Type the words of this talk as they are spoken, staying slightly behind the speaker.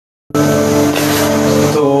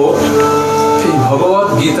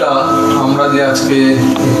গীতা আমরা যে আজকে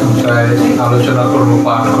প্রায় আলোচনা করবো,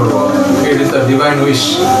 পাঠ করবো, it is the divine wish.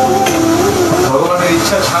 ভগবানের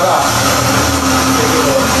ইচ্ছা ছাড়া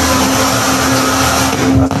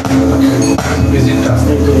ভিজিটটা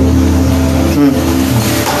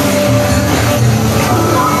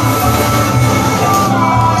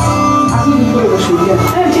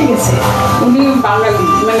ঠিক আছে। উনি বাঙালি,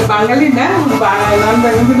 মানে বাঙালি না,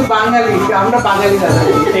 কিন্তু বাঙালি, আমরা বাঙালি দাদা।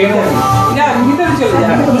 না ভিতরে চলে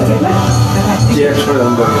যান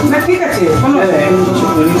না, ঠিক আছে,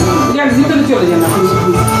 ভিতরে চলে যান।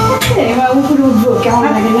 এবার উপরে উঠবো, কেমন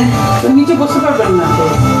লাগে না? নিচে বসতে পারবেন না,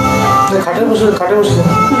 খাটে বসে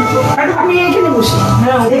আমি এখানে বসি।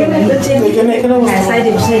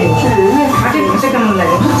 খাটে বসে কেমন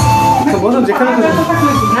লাগে বলো, যেখানে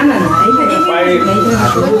না না না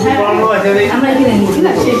আমরা এখানে নিচ্ছি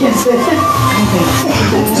না, ঠিক আছে।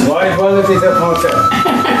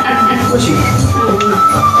 বসি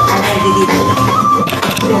দিদি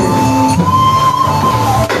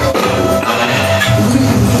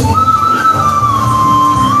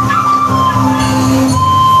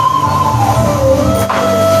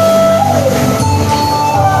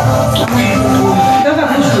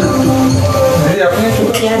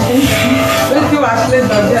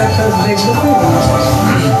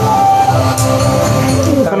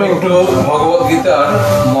আমি একটু ভগবদ গীতার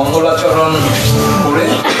মঙ্গলাচরণ করে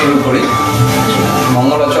শুরু করি।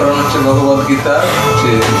 মঙ্গলাচরণ হচ্ছে ভগবদ গীতার,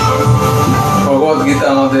 যে ভগবদ গীতা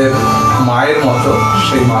আমাদের মায়ের মতো,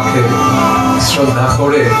 সেই মাকে শ্রদ্ধা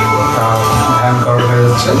করে তার ধ্যান করাটাই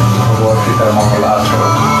হচ্ছে ভগবদ গীতার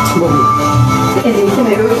মঙ্গলাচরণ। ওম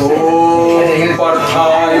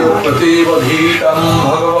পার্থায় প্রতিবধিতং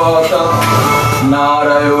ভগবতা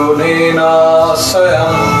নারায়ণেন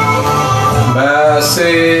স্বয়ং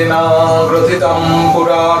ব্যাসেন গ্রথিতং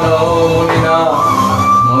পুরাণ মুনিনা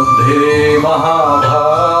মধ্যে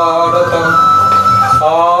মহাভারতম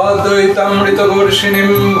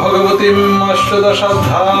আদ্বৈতামৃতবর্ষিণীম ভগবতীম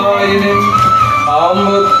অষ্টাদশাধ্যায়িনীম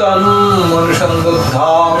আমৃতম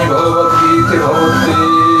অনুসন্দধামি ভগবদ্গীতে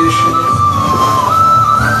ভগবদ্দেশে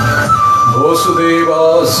বসুদেব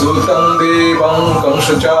সুতং দেবং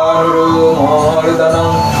কংসচানুরমর্দনং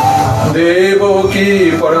দেবকী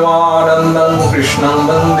পরমানন্দং কৃষ্ণং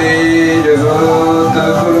বন্দে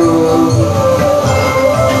জগদ্গুরু।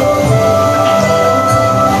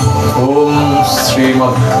 ওম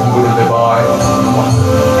শ্রীমদ্ গুরুদেবায় নমঃ।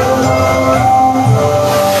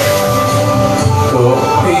 তো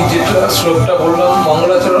এই যেটা শ্লোকটা বললাম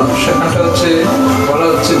মঙ্গলাচরণ, সেখানটা হচ্ছে বলা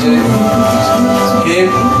হচ্ছে যে হে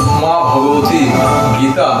মা ভগবতী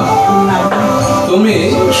গীতা, তুমি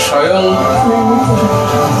স্বয়ং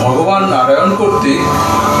ভগবান নারায়ণ কর্তৃক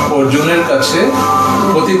অর্জুনের কাছে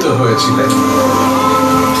পতিত হয়েছিলেন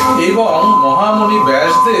এবং মহামুনি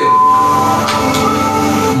ব্যাসদেব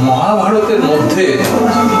মহাভারতের মধ্যে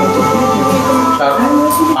তার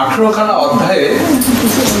 18খানা অধ্যায়ে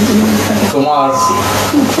তোমার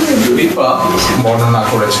কৃপা বর্ণনা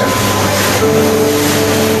করেছেন।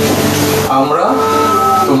 আমরা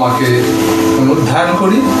তোমাকে অনুধ্যান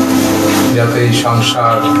করি যাতে এই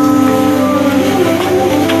সংসার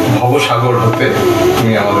ভবসাগর হতে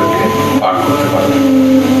তুমি আমাদেরকে পার করতে পারবে।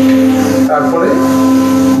 তারপরে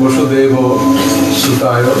বসুদেব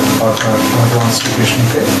সুতায় অর্থাৎ ভগবান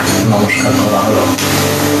শ্রীকৃষ্ণকে নমস্কার করা হলো।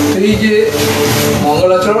 এই যে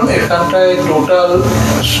মঙ্গলাচরণ, এখানটায় টোটাল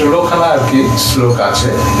 16খানা আর কি শ্লোক আছে।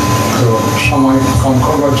 তো সময় কম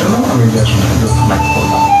করবার জন্য আমি জাস্ট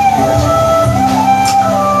করলাম, ঠিক আছে।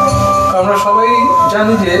 আমরা সবাই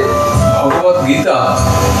জানি যে ভগবদ গীতা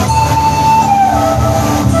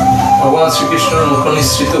ভগবান শ্রীকৃষ্ণের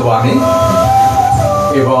মুখনিসৃত বাণী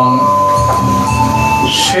এবং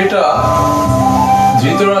সেটা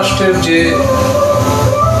ধৃতরাষ্ট্রের যে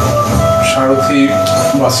সারথি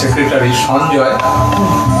বা সেক্রেটারি সঞ্জয়,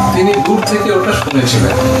 তিনি দূর থেকে ওটা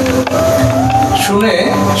শুনেছিলেন। শুনে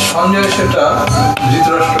সঞ্জয় সেটা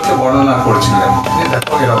ধৃতরাষ্ট্রকে বর্ণনা করছিলেন যে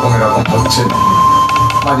দেখো এরকম এরকম হচ্ছে।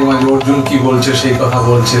 মাঝে মাঝে অর্জুন কি বলছে সেই কথা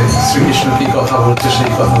বলছে, শ্রীকৃষ্ণ কি কথা বলছে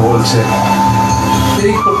সেই কথা বলছে।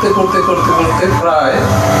 এই করতে করতে করতে করতে প্রায়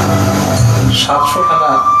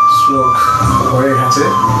 700খানা শ্লোক হয়ে গেছে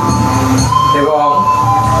এবং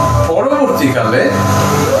পরবর্তীকালে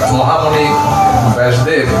মহামুনি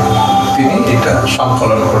ব্যাসদেব তিনি এটা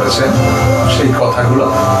সংকলন করেছেন সেই কথাগুলো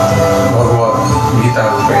ভগবদ গীতা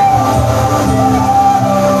রূপে।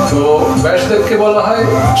 তো ব্যাসদেবকে বলা হয়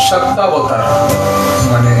সত্যাবতার,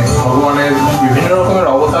 মানে ভগবানের বিভিন্ন রকমের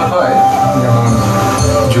অবতার হয়, যেমন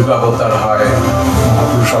যুগাবতার হয়,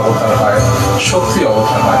 মহাপুরুষ অবতার হয়, শক্তি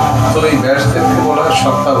অবতার হয়। তো এই ব্যাসদেবকে বলা হয়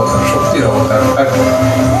সত্যাবতার, শক্তির অবতার।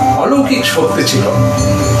 অলৌকিক শক্তি ছিল,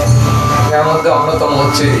 এর মধ্যে অন্যতম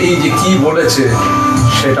হচ্ছে এই যে কি বলেছে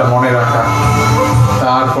সেটা মনে রাখা।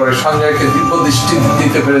 তারপরে সঞ্জয়কে দিব্য দৃষ্টি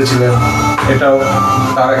দিতে পেরেছিলেন, এটাও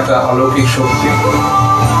তার একটা অলৌকিক শক্তি।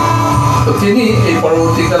 তো তিনি এই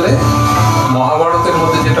পরবর্তীকালে মহাভারতের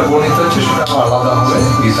মধ্যে যেটা বর্ণিত হয়েছে সেটা আলাদাভাবে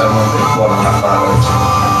গীতার মধ্যে বর্ণনা করা হয়েছে।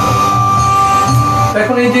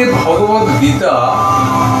 এখন এই যে ভগবদ গীতা,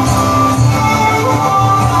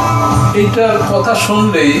 এইটার কথা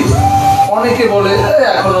শুনলেই অনেকে বলে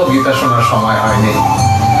এখনো গীতা শোনার সময় হয়নি,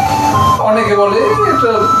 অনেকে বলে এটা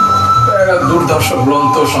একটা দুর্ধর্ষ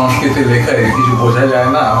গ্রন্থ, সংস্কৃতে লেখা, কিছু বোঝা যায়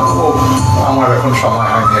না, ও আমার এখন সময়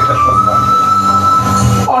হয়নি এটা শুনলাম।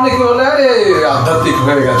 অনেকে বলে আরে আধ্যাত্মিক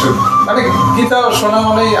হয়ে গেছে, মানে গীতা শোনা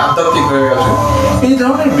মানেই আধ্যাত্মিক হয়ে গেছে। এই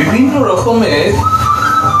ধরনের বিভিন্ন রকমের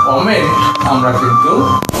কমেন্ট আমরা কিন্তু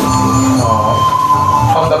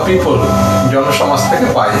ফ্রম দ্য পিপল, জনসমাজ থেকে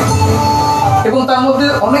পাই, এবং তার মধ্যে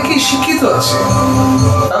অনেকেই শিক্ষিত আছে,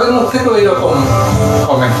 তাদের মুখ থেকেও এইরকম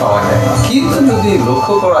কমেন্ট পাওয়া যায়। কিন্তু যদি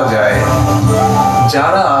লক্ষ্য করা যায়,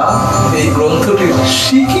 যারা এই গ্রন্থটির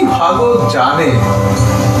সিকি ভাগও জানে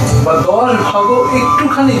বা 10 ভাগও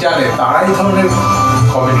একটুখানি জানে, তারা এই ধরনের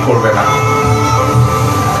কমেন্ট করবে না,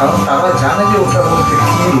 কারণ তারা জানে যে ওটার মধ্যে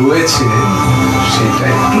কি রয়েছে সেটা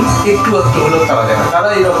একটু হলেও তারা জানে, তারা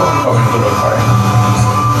এইরকম কমেন্টগুলো করে না।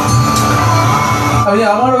 আমি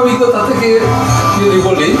আমার অভিজ্ঞতা থেকে যদি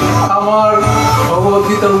বলি, আমার ভগবদ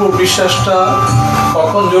গীতার উপর বিশ্বাসটা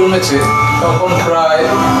কখন জন্মেছে, তখন প্রায়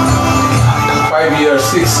 5 years,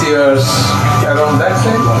 6 years, around that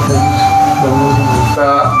time।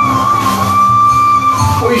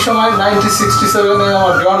 ওই সময় 1967-এ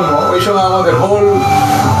আমার জন্ম, ওই সময় আমাদের হোল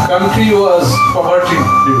কান্ট্রি ওয়াজ পভার্টি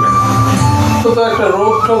ড্রিভেন। তো একটা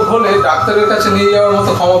রোগ টোগ হলে ডাক্তারের কাছে নিয়ে যাওয়ার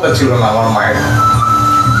মতো ক্ষমতা ছিল না আমার মায়ের।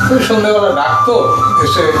 তো সন্ধ্যাবেলা ডাকতো,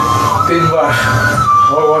 এসে 3 বার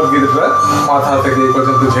ভগবদ গীতা মাথা থেকে এই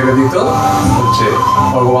পর্যন্ত ছেড়ে দিত, হচ্ছে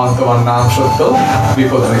ভগবান তোমার নাম সত্য,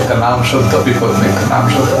 বিপদ মিথ্যা, নাম সত্য, বিপদ মিথ্যা, নাম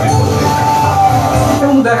সত্য, বিপদ মিথ্যা।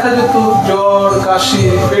 এবং দেখা যেত জ্বর, কাশি,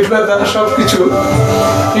 পেট ব্যথা সবকিছু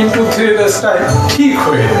ইনটু 3 days টাইম ঠিক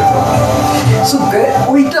হয়ে যেত।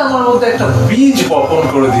 ওইটা আমার মধ্যে একটা বীজ বপন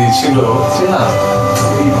করে দিয়েছিল যে না,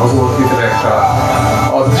 এই ভগবদ গীতার একটা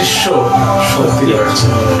অদৃশ্য শক্তি রয়েছে।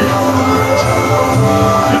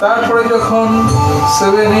 তারপরে যখন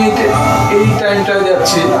 7, 8 এই টাইমটা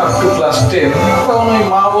যাচ্ছি আপ টু ক্লাস 10, তখন ওই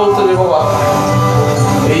মা বলতো যে বাবা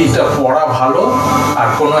এইটা পড়া ভালো, আর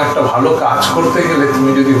কোনো একটা ভালো কাজ করতে গেলে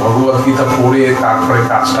তুমি যদি ভগবদ গীতা পড়ে তারপরে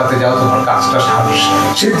কাজটাতে যাও, তোমার কাজটা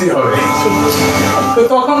সিদ্ধি হবে। তো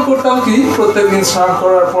তখন করতাম কি, প্রত্যেকদিন স্নান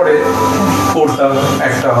করার পরে পড়তাম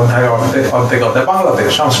একটা অধ্যায়, অর্ধেক বাংলাতে,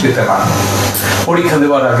 সংস্কৃতে না। পরীক্ষা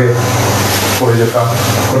দেওয়ার আগে পড়ে যেতাম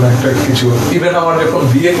কোনো একটা কিছু। ইভেন আমার যখন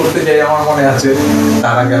বিয়ে করতে যাই, আমার মনে আছে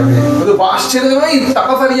তার আগে আমি বাস ছেড়ে দেবো,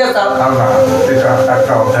 তাড়াতাড়ি এটা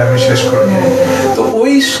একটা অধ্যায় আমি শেষ করে নিই। তো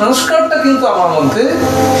ওই সংস্কারটা কিন্তু আমার মধ্যে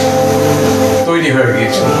তৈরি হয়ে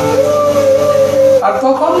গিয়েছিল। আর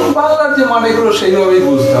তখন বাংলার যে মানেগুলো সেইভাবেই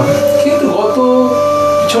বুঝতাম। কিন্তু গত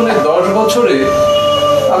পিছনে 10 বছরে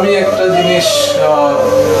আমি একটা জিনিস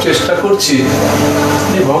চেষ্টা করছি,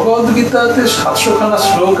 যে ভগবদ গীতাতে 700খানা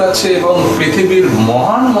শ্লোক আছে, এবং পৃথিবীর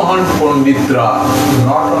মহান মহান পণ্ডিতরা,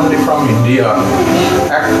 not only from India,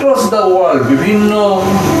 across the world, বিভিন্ন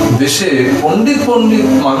দেশে পণ্ডিত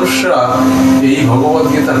মানুষরা এই ভগবদ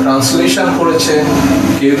গীতা ট্রান্সলেশন করেছেন,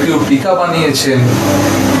 কেউ কেউ টিকা বানিয়েছেন।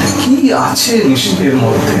 কি আছে নিশ্চিতের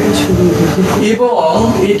মধ্যে, এবং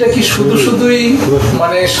এটা কি শুধুই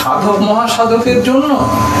মানে সাধক মহাসাধকের জন্য,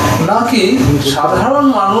 নাকি সাধারণ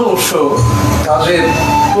মানুষও তাদের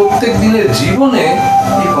প্রত্যেক দিনের জীবনে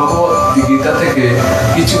এই ভগবদ গীতা থেকে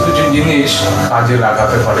কিছু কিছু জিনিস কাজে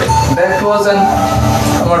লাগাতে পারে। দ্যাট ওয়াজ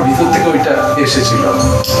আমার ভিতর থেকে ওইটা এসেছিল।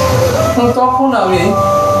 তখন আমি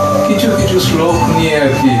কিছু কিছু শ্লোক নিয়ে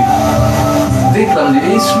আর কি দেখলাম যে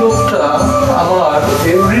এই শ্লোকটা আমার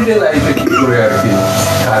এভরিডে লাইফে কি করে আর কি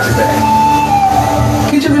কাজে দেয়।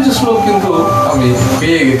 কিছু কিছু শ্লোক কিন্তু আমি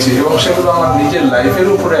পেয়ে গেছি, এবং সেগুলো আমার নিজের লাইফের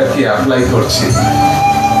উপরে আর কি অ্যাপ্লাই করছি।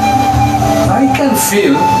 I can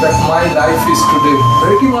feel that my life is today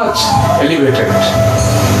pretty much elevated.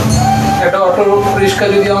 একটা অটো রিক্সা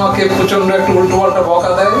যদি আমাকে প্রচন্ড একটু উল্টো পাল্টা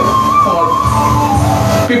বকা দেয়, আমার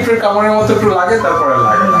পিঁপড়ের কামড়ের মতো একটু লাগে, তারপরে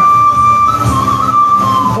লাগে না।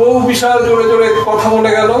 বউ বিশাল জোরে জোরে কথা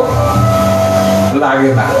বলে গেল,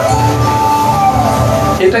 লাগে না।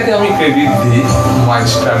 এটাকে আমি ক্রেডিট দিই my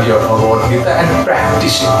study of Bhagavad Gita and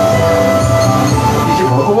practising. এই যে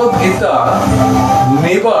ভগবদ গীতা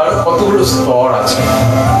নেবার কতগুলো স্তর আছে,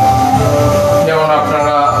 যেমন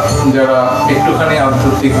আপনারা যারা একটুখানি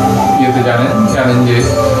আধ্যাত্মিক ইয়েতে জানেন যে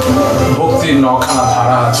ভক্তির 9খানা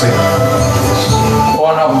ধারা আছে।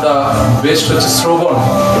 ওয়ান অফ দ্য বেস্ট হচ্ছে শ্রবণ,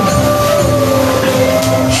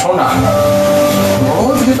 শোনা।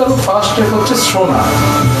 ভগবদ্গীতার ফার্স্ট স্টেপ হচ্ছে শোনা।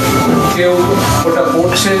 কেউ ওটা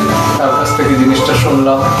পড়ছে, তার কাছ থেকে জিনিসটা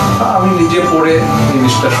শুনলাম, আমি নিজে পড়ে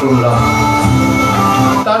জিনিসটা শুনলাম।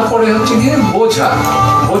 তারপরে হচ্ছে গিয়ে বোঝা।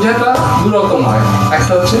 বোঝাটা দুরকম হয়,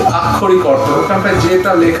 একটা হচ্ছে আক্ষরিক অর্থ, ওখানটায়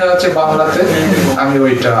যেটা লেখা আছে বাংলাতে আমি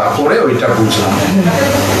ওইটা পড়ে ওইটা বুঝলাম।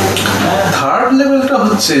 থার্ড লেভেলটা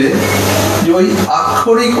হচ্ছে যে ওই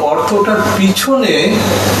আক্ষরিক অর্থটার পিছনে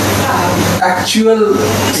অ্যাকচুয়াল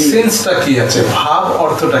সেন্সটা কি আছে, ভাব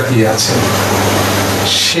অর্থটা কি আছে,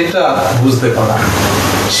 সেটা বুঝতে পারা।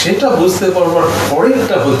 সেটা বুঝতে পারবার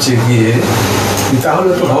পরেরটা হচ্ছে গিয়ে,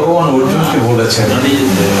 তাহলে তো ভগবান অর্জুনকে বলেছেন,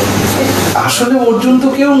 আসলে অর্জুন তো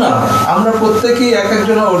কেউ না, আমরা প্রত্যেকেই এক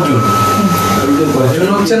একজনা অর্জুন। অর্জুন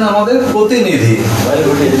হচ্ছেন আমাদের প্রতিনিধি।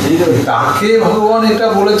 তাকে ভগবান এটা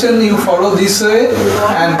বলেছেন, you follow this way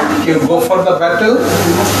and you go for the battle.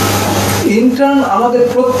 Intern আমাদের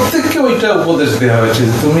প্রত্যেককে ওইটা উপদেশ দেওয়া হয়েছে,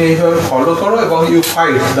 তুমি এইভাবে ফলো করো এবং ইউ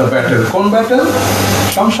ফাইট দ্য ব্যাটেল। কোন ব্যাটেল?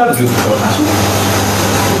 সংসার যুদ্ধ।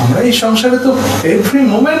 আমরা এই সংসারে তো every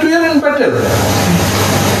moment we are in battle,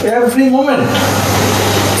 every moment.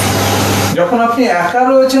 যখন আপনি একা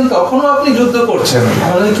রয়েছেন তখনও আপনি যুদ্ধ করছেন,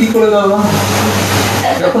 তাহলে কি করে দাদা?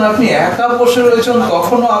 যখন আপনি একা বসে রয়েছেন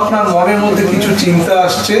তখনও আপনার মনের মধ্যে কিছু চিন্তা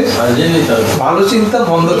আসছে, ভালো চিন্তা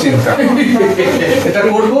মন্দ চিন্তা, এটা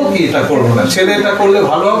করবো কি এটা করবো না, ছেলে এটা করলে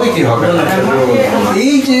ভালো হবে কি হবে না,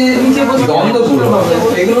 এই যে দ্বন্দ্বগুলো,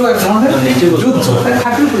 এগুলো এক ধরনের যুদ্ধ।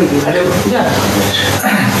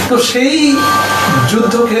 তো সেই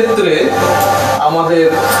যুদ্ধক্ষেত্রে আমাদের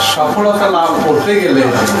সফলতা লাভ করতে গেলে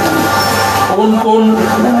কোন কোন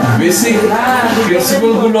বেসিক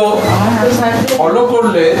প্রিন্সিপালগুলো ফলো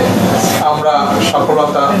করলে আমরা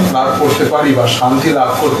সফলতা লাভ করতে পারি বা শান্তি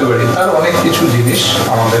লাভ করতে পারি, তার অনেক কিছু জিনিস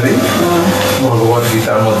আমাদের এই ভগবদ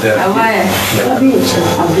গীতার মধ্যে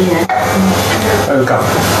ওয়েলকাম।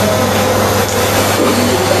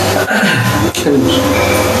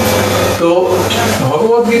 তো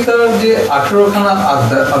ভগবদ গীতার যে 18খানা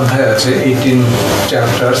অধ্যায় আছে, 18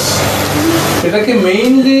 চ্যাপ্টার্স, এটাকে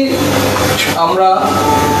মেইনলি আমরা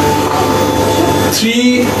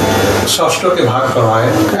 3 ষষ্ঠকে ভাগ করা হয়।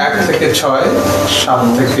 1 থেকে 6, 7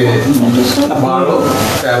 থেকে 12,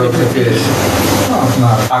 13 থেকে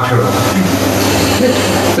আপনার 18।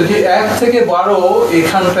 তো যে 1 থেকে 12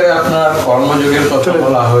 এখানটায় আপনার কর্মযোগের কথা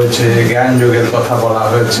বলা হয়েছে, জ্ঞান যোগের কথা বলা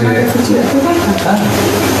হয়েছে।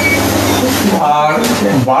 আর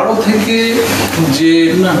 12 থেকে যে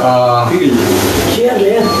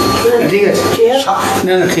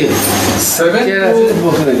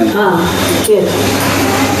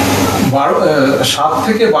 7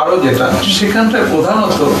 থেকে 12 যেটা, সেখানটায়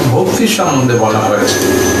প্রধানত ভক্তির সম্বন্ধে বলা হয়েছে।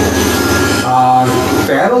 আর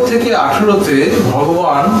 13 থেকে 18-তে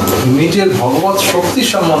ভগবান নিজের ভগবত শক্তি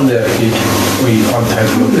সম্বন্ধে আর কি ওই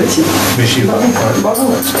অধ্যায়গুলোতে বেশিরভাগ বলা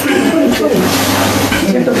হয়েছে।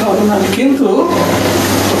 কিন্তু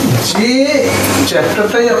যে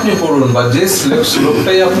চ্যাপ্টারটাই আপনি পড়ুন বা যে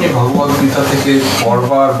শ্লোকটাই আপনি ভগবদ গীতা থেকে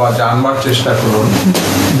পড়বার বা জানবার চেষ্টা করুন,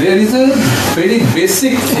 there is a very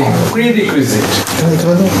basic thing, prerequisite.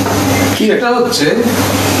 সেটা হচ্ছে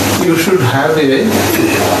you should have a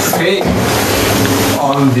faith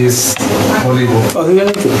on this holy book.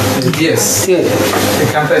 Yes,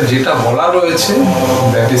 এখানটায় যেটা বলা রয়েছে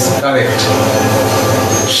that is correct.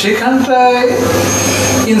 সেখানটায়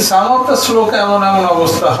ইন সাম অফ দ্য শ্লোক এমন এমন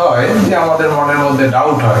অবস্থা হয় যে আমাদের মনের মধ্যে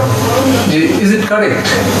ডাউট হয় যে ইজ ইট কারেক্ট।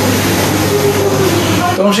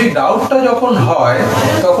 তখন সেই ডাউটটা যখন হয়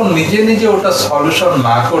তখন নিজে নিজে ওটা সলিউশন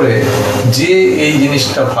না করে যে এই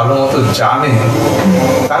জিনিসটা ভালো মতো জানে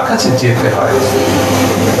তার কাছে যেতে হয়,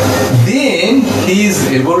 then he is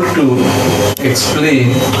able to explain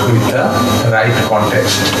with the right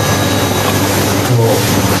context. তো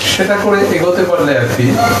সেটা করে এগোতে পারলে আর কি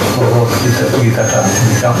গীতাটা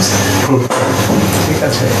বিকামস ফ্রুটফুল। ঠিক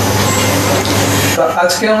আছে, তা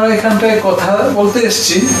আজকে আমরা এখানটায় কথা বলতে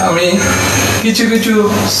এসেছি, আমি কিছু কিছু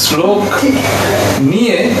শ্লোক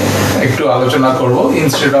নিয়ে একটু আলোচনা করব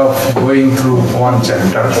instead of going through one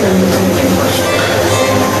chapter.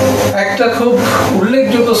 একটা খুব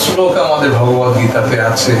উল্লেখযোগ্য শ্লোক আমাদের ভগবদ গীতাতে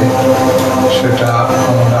আছে, সেটা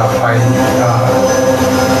আমরা পাই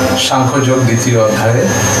সাংখ্যযোগ 2য় অধ্যায়ে,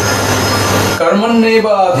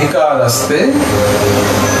 কর্মণ্যেবাধিকারস্তে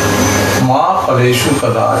মা ফলেষু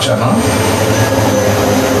কদাচন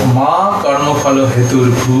মা কর্মফল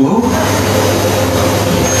হেতুর্ভুঃ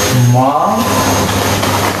মা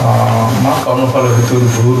কর্মফল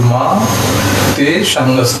হেতুর্ভুর্মা তে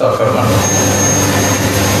সঙ্গস্থ কর্মণ।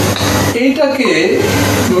 এইটাকে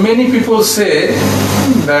মেনি পিপল সে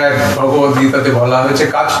দ্যাট ভগবদ গীতাতে বলা হয়েছে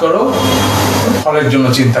কাজ করো, ফলের জন্য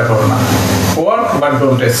চিন্তা করো না, work but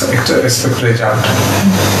don't expect result.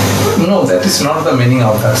 No, that is not the meaning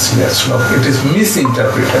of that শ্লোক. It is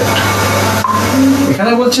misinterpreted.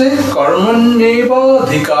 এখানে বলছে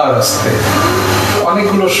কর্মণ্যেবাধিকার আস্তে,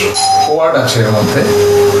 অনেকগুলো ওয়ার্ড আছে এর মধ্যে।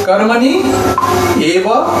 কর্মণি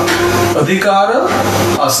এবা অধিকার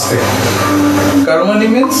আস্তে। কর্মণি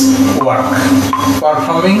means work,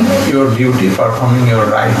 performing your duty, performing your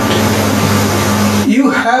right. You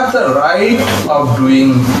have the right of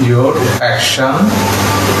doing your action,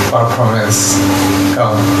 performance.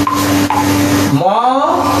 Come. Ma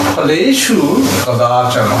phaleshu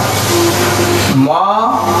kadachana. Ma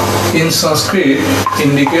in Sanskrit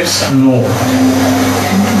indicates no.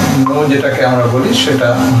 No যেটাকে আমরা বলি সেটা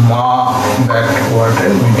মা, that word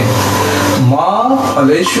এর meaning. মা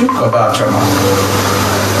ফলেষু কদাচনা,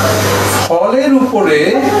 ফলের উপরে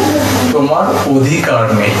তোমার অধিকার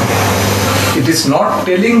নেই। It is not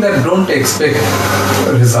telling that don't expect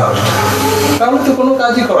result. তাহলে তো কোনো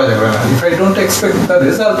কাজই করা যাবে না। If I don't expect the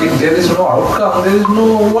result, if there is no outcome, there is no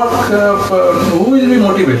work, who will be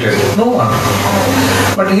motivated? No one.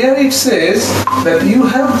 But here it says that you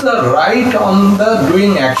have the right on the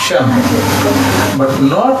doing action, but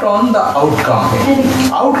not on the outcome.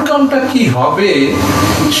 Outcomeটা কি হবে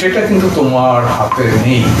সেটা কিন্তু তোমার হাতে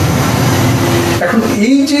নেই। এখন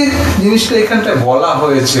এই যে জিনিসটা এখানটায় বলা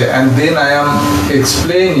হয়েছে, and then I am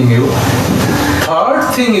explaining you. Third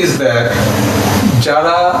thing is that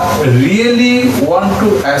যারা really want to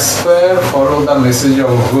aspire follow the message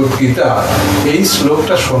of Bhagavad Gita, এই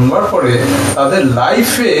শ্লোকটা শোনবার পরে তাদের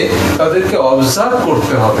লাইফে তাদেরকে অবজার্ভ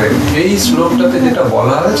করতে হবে এই শ্লোকটাতে যেটা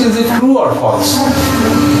বলা হয়েছে যে ট্রু অর ফলস।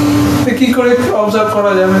 কি করে অবজার্ভ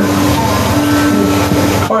করা যাবে?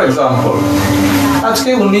 ফর এক্সাম্পল,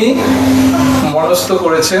 আজকে উনি মনস্থ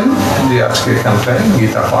করেছেন যে আজকে এখানটায়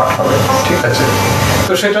গীতা পাঠ হবে, ঠিক আছে?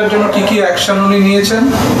 তো সেটার জন্য কি কি অ্যাকশন উনি নিয়েছেন?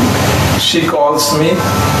 She calls me,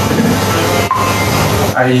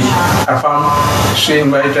 I affirm, she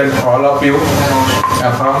invited all of you,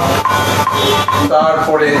 affirm,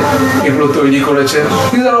 তারপরে এগুলো তৈরি করেছেন।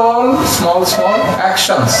 These are all small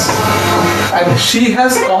actions, and she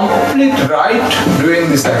has complete right doing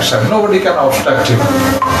this action. Nobody can obstruct him.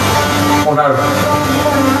 ওনার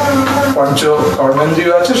পঞ্চ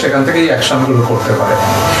কর্মেন্দ্রিয় আছে, সেখান থেকে এই অ্যাকশনগুলো করতে পারে।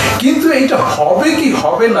 কিন্তু এটা হবে কি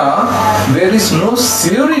হবে না, there is no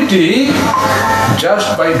surety just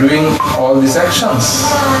by doing all these actions.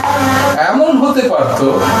 এমন হতে পারতো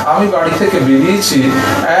আমি বাড়ি থেকে বেরিয়েছি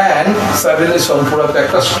and suddenly সোমপুরাতে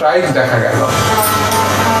একটা স্ট্রাইক দেখা গেল,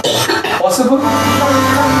 পসিবল?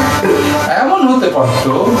 এমন হতে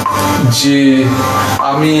পারতো যে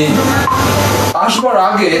আমি আসবার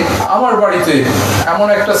আগে আমার বাড়িতে এমন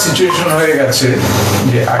একটা সিচুয়েশন হয়ে গেছে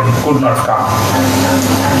যে আই কুড নট কাম।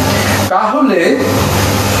 তাহলে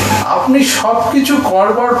আপনি সবকিছু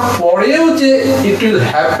করবার পরেও যে it will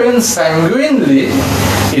happen স্যাঙ্গুইনলি,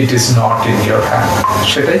 it is not in your hand,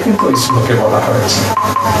 সেটাই কিন্তু এই শ্লোকে বলা হয়েছে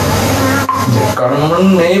যে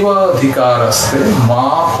কর্মণ্যেব অধিকার আস্তে মা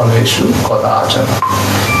ফলেষু কদাচন।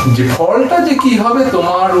 যে ফলটা যে কি হবে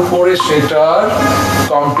তোমার উপরে সেটার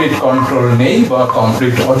কমপ্লিট কন্ট্রোল নেই বা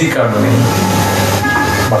কমপ্লিট অধিকার নেই।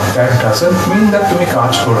 But that doesn't mean that তুমি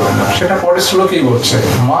কাজ করবে না। সেটা পরের শ্লোকেই বলছে,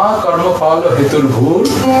 মা কর্মফল হেতুর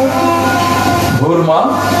ভূর্মা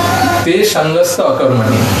তে সঙ্গস্থ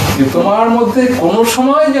অকর্মণি। যে তোমার মধ্যে কোনো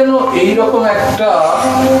সময় যেন এইরকম একটা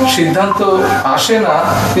সিদ্ধান্ত আসে না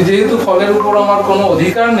যেহেতু ফলের উপর আমার কোনো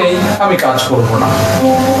অধিকার নেই আমি কাজ করব না।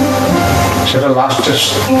 সেটা লাস্টের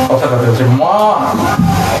কথাটা বলছে, মা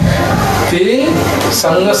তে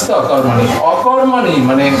সঙ্গস্থ অকর্মণি। অকর্মণি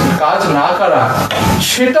মানে কাজ না করা,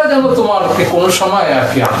 সেটা যেন তোমাকে কোনো সময় আর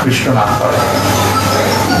কি আকৃষ্ট না করে।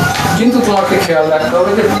 কিন্তু তোমাকে খেয়াল রাখতে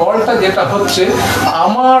হবে যে ফলটা যেটা হচ্ছে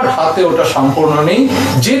আমার হাতে ওটা সম্পূর্ণ নেই,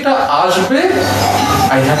 যেটা আসবে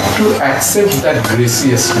I have to accept that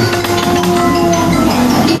graciously.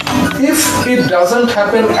 If it doesn't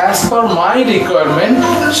happen as per my requirement,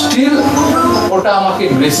 still ওটা আমাকে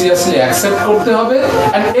graciously accept করতে হবে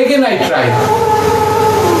and again I try.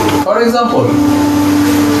 For example,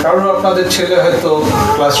 কারণ আপনাদের ছেলে হয়তো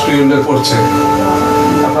ক্লাস 12-এ পড়ছে,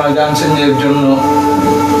 আপনারা জানছেন যে এর জন্য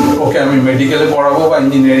ওকে আমি মেডিকেলে পড়াবো বা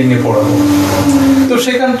ইঞ্জিনিয়ারিংয়ে পড়াবো। তো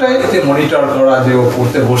সেখানটায় এতে মনিটর করা যে ও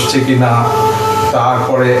পড়তে বসছে কিনা,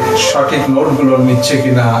 তারপরে সঠিক নোটগুলো নিচ্ছে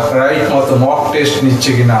কিনা, রাইট মতো মক টেস্ট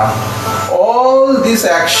নিচ্ছে কিনা, all these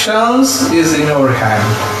actions is in your hand.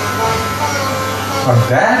 But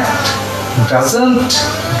that doesn't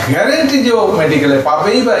guarantee যে ও মেডিকেলে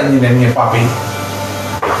পাবেই বা ইঞ্জিনিয়ারিংয়ে পাবেই।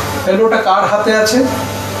 তাহলে ওটা কার হাতে আছে?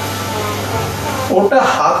 ওটা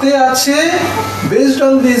হাতে আছে বেসড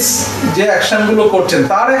অন দিস যে অ্যাকশনগুলো করছেন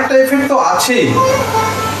তার একটা এফেক্ট তো আছেই।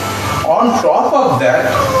 On top of that,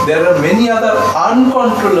 there are many other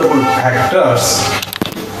uncontrollable factors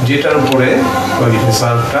যেটার উপরে ওই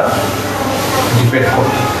রেজাল্টটা ডিপেন্ড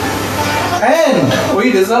করে। And ওই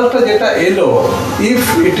রেজাল্টটা যেটা এলো, if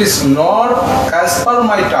it is not as per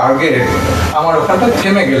my target, আমার ওখানটা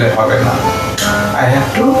থেমে গেলে হবে না। I have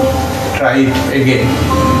to try it again.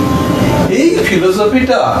 এই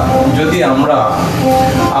ফিলোসফিটা যদি আমরা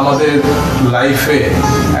আমাদের লাইফে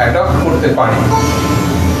অ্যাডপ্ট করতে পারি,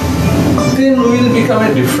 then we will become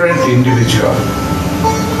a different individual.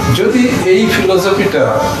 যদি এই ফিলোসফিটা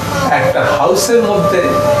একটা হাউসের মধ্যে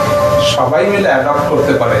সবাই মিলে অ্যাডপ্ট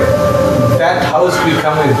করতে পারে, that house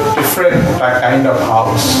become a different kind of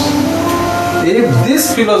house. If this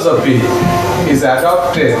philosophy is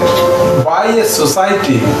adopted by a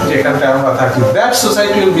society যেখানে আমরা থাকি, that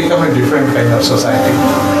society will become a different kind of society.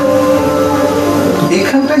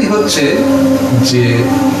 এখানটাই হচ্ছে যে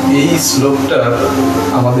এই শ্লোকটার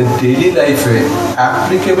আমাদের ডেইলি লাইফে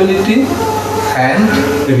অ্যাপ্লিকেবিলিটি অ্যান্ড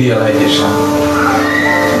রিয়েলাইজেশন।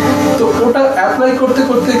 তো ওটা অ্যাপ্লাই করতে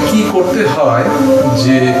করতে কি করতে হয়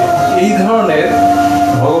যে এই ধরনের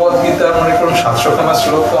ভগবদ গীতার মনে করুন 700খানা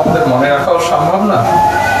শ্লোক তো আমাদের মনে রাখাও সম্ভব না।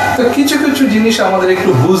 তো কিছু কিছু জিনিস আমাদের একটু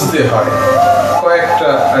বুঝতে হয়,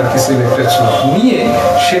 কয়েকটা আর কি সিলেক্টেড শ্লোক নিয়ে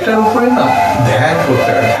সেটার উপরে না ধ্যান করতে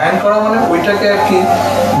হয়। ধ্যান করা মানে ওইটাকে আর কি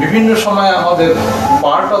বিভিন্ন সময় আমাদের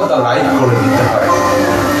পার্ট অফ দ্য লাইফ করে নিতে হয়।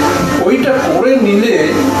 ওইটা করে নিলে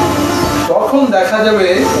তখন দেখা যাবে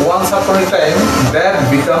once upon A time that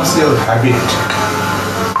becomes your habit.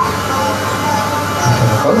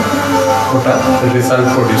 তখন ওটা রেজাল্ট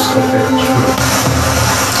প্রডিউস করতে শুরু।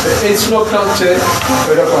 এই শ্লোকটা হচ্ছে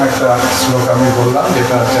ওইরকম একটা শ্লোক আমি বললাম,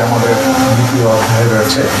 যেটা হচ্ছে আমাদের দ্বিতীয় অধ্যায়ে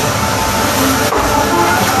রয়েছে।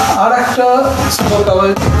 আর একটা শ্লোক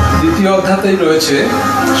আমাদের দ্বিতীয় অধ্যায়তেই রয়েছে,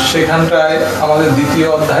 সেখানটায় আমাদের দ্বিতীয়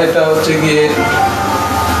অধ্যায়টা হচ্ছে গিয়ে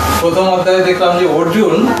প্রথম অধ্যায়ে দেখলাম যে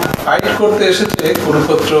অর্জুন ফাইট করতে এসেছে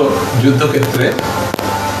কুরুক্ষেত্র যুদ্ধক্ষেত্রে,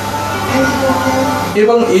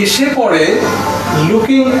 এবং এসে পরে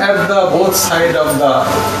looking at the both side of the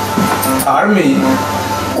army,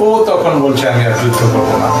 ও তখন বলছে আমি আর যুদ্ধ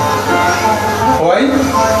করবো না। Why?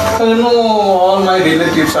 No, all my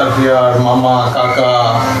relatives are here, মামা, কাকা,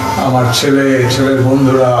 আমার ছেলের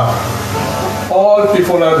বন্ধুরা, all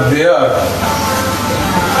people are there.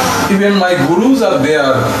 Even my gurus are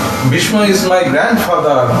there. Bhishma is my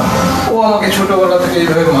grandfather. ও আমাকে ছোটবেলা থেকে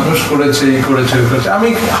এইভাবে মানুষ করেছে, এই করেছে, ওই করেছে, আমি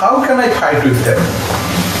how can I fight with them?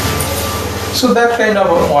 So that kind of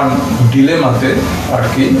one dilemma-তে আর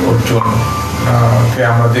কি অর্জুন কে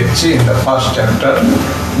আমরা দেখছি ইন দ্য ফার্স্ট চ্যাপ্টার,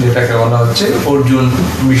 যেটাকে বলা হচ্ছে অর্জুন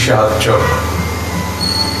বিষাদ।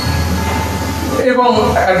 এবং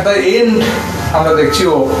অ্যাট দ্য এন্ড আমরা দেখছি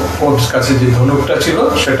ওর কাছে যে ধনুকটা ছিল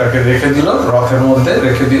সেটাকে রেখে দিল, রথের মধ্যে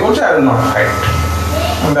রেখে দিল, যে I will not fight.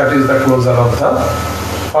 That is the closure of the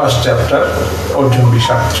first chapter, Arjun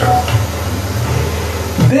বিষাদ।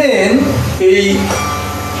 দেন এই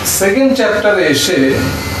সেকেন্ড চ্যাপ্টারে এসে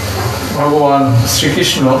ভগবান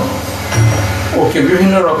শ্রীকৃষ্ণ ওকে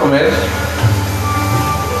বিভিন্ন রকমের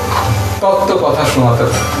তত্ত্ব কথা শোনাতে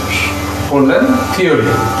বললেন, থিওরি।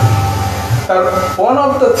 তার ওয়ান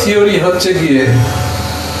অফ দ্য থিওরি হচ্ছে গিয়ে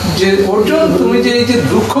যে অর্জুন, তুমি যে এই যে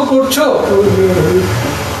দুঃখ করছো,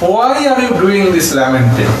 why are you doing this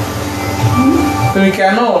lamenting? তুমি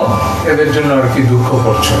কেন এদের জন্য আর কি দুঃখ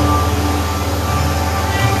করছো?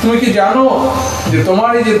 তুমি কি জানো যে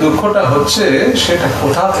তোমার এই যে দুঃখটা হচ্ছে সেটা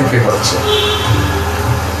কোথা থেকে হচ্ছে?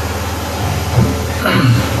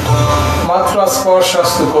 মাত্র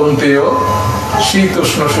স্পর্শাস্তু কৌন্তেয়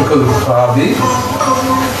শীতোষ্ণ সুখ দুঃখ আদি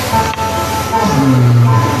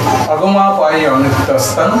আগমাপায়ী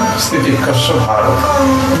অনিত্যস্থান স্থিতিকস্য ভারত।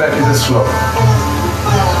 দ্যাট ইজ এ শ্লোক।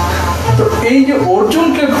 তো এই যে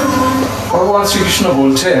অর্জুনকে ভগবান শ্রীকৃষ্ণ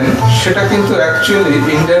বলছেন, সেটা কিন্তু actually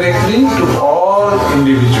indirectly to all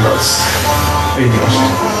individuals এই জিনিসটা।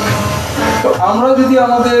 তো আমরা যদি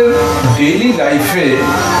আমাদের ডেইলি লাইফে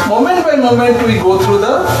moment by moment we go through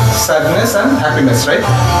the sadness and happiness, right?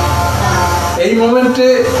 এই মোমেন্টে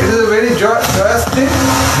it is a very জয়াস thing,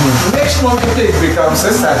 next মোমেন্টে it becomes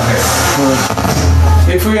a sadness.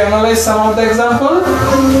 If we analyze some of the example,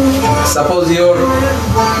 suppose your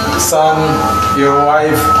son, your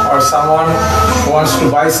wife, or someone wants to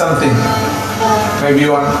buy something, maybe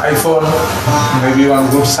one iPhone, maybe one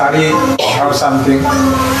good sari or something,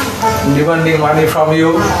 demanding money from you.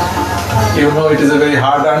 You know it is a very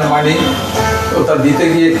hard-earned money. ওটা দিতে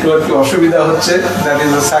গিয়ে একটু আর কি অসুবিধা হচ্ছে, that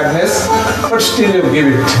is a sadness, but still you give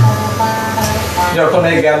it. যখন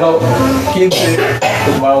এই গেল কিনতে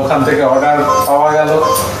বা ওখান থেকে অর্ডার পাওয়া গেল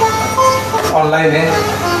অনলাইনে,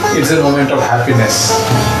 it's a moment of happiness.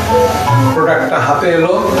 প্রোডাক্টটা হাতে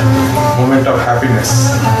এলো, মোমেন্ট অফ হ্যাপিনেস।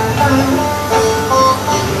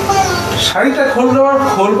 শাড়িটা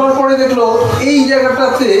খোলবার পরে দেখলো এই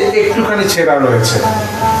জায়গাটাতে একটুখানি ছেঁড়া রয়েছে,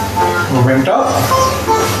 মোমেন্ট অফ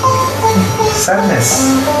sadness.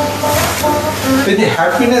 এই যে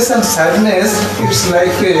happiness and sadness, it's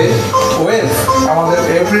like a wave আমাদের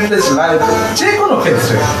এভরিডে লাইফ, যে কোনো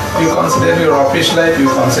ক্ষেত্রে। You consider your office life, you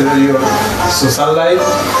consider your social life,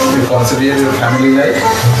 you consider your family life,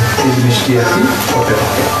 এই জিনিসটি আর কি হতে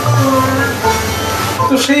থাকে।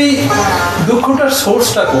 তো সেই দুঃখটার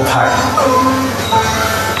সোর্সটা কোথায়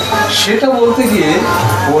সেটা বলতে গিয়ে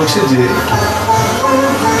বলছে যে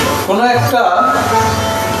কোনো একটা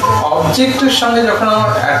অবজেক্টের সঙ্গে যখন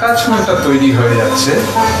আমার অ্যাটাচমেন্টটা তৈরি হয়ে যাচ্ছে,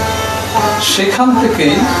 সেখান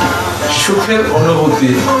থেকেই সুখের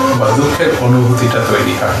অনুভূতি বা দুঃখের অনুভূতিটা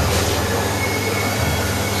তৈরি হয়।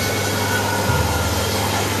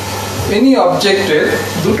 এনি অবজেক্টের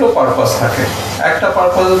দুটো পারপাস থাকে। একটা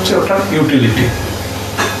পারপাস হচ্ছে ওটার ইউটিলিটি,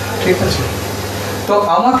 ঠিক আছে? তো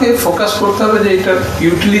আমাকে ফোকাস করতে হবে যে এটার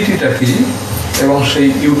ইউটিলিটিটা কি, এবং সেই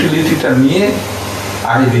ইউটিলিটিটা নিয়ে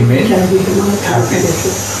আই রিমেইন হ্যাপি।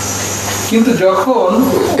 কিন্তু যখন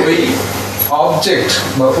ওই অবজেক্ট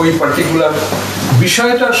বা ওই পার্টিকুলার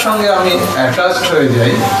বিষয়টার সঙ্গে আমি অ্যাটাচড হয়ে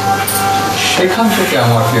যাই, সেখান থেকে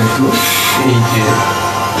আমার কিন্তু এই যে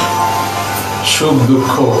সুখ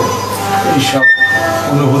দুঃখ এইসব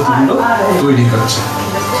অনুভূতিগুলো তৈরি হচ্ছে।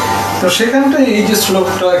 তো সেখানটায় এই যে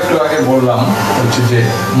শ্লোকটা একটু আগে বললাম, হচ্ছে যে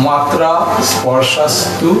মাত্রা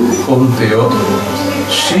স্পর্শাস্তু কৌন্তেয়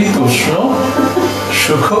শীত উষ্ণ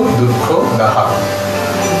সুখ দুঃখ দাহা।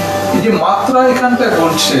 এই যে মাত্রা এখানটায়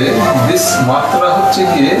বলছে, দিস মাত্রা হচ্ছে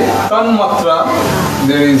গিয়ে তন্মাত্রা।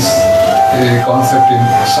 there is a concept in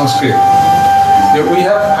Sanskrit that we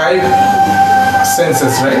have 5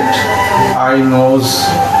 senses, right? Eye, nose,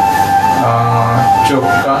 চোখ,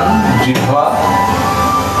 কান, জিহ্বা,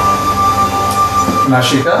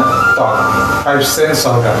 নাসিকা, ত্বক, 5 sense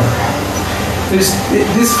organ.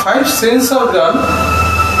 These 5 sense organ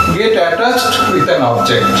get attached with an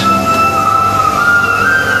object.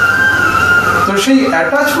 তো সেই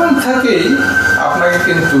অ্যাটাচমেন্ট থেকেই আপনাকে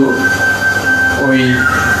কিন্তু ওই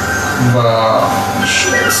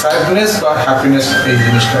স্যাডনেস বা হ্যাপিনেস এই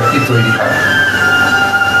জিনিসটা কি তৈরি হয়।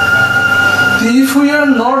 If we are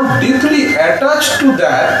not deeply attach to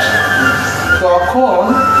that, তখন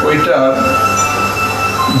ওইটার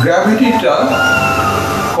গ্র্যাভিটিটা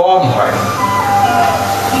কম হয়।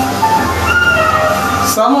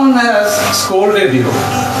 Someone has scolded you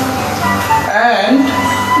and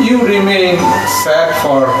you remain sad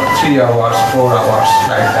for 3 hours, 4 hours,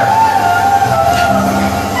 like that.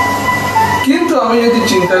 কিন্তু আমি যদি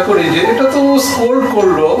চিন্তা করি যে এটা তো স্কোল্ড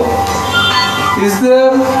করলো, is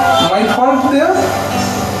there my fault there?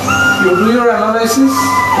 You do your analysis,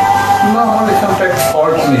 না আমার এখানটায়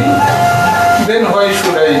ফল্ট নেই, then why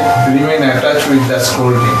should I remain attached with the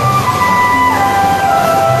scolding?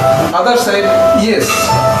 Other side, yes,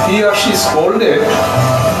 he or she scolded,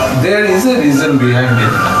 there is a reason behind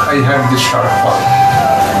it. I had this shortfall.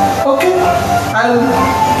 Okay, I'll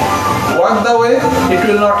walk the way, it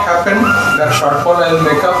will not happen, that shortfall I'll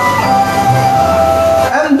make up.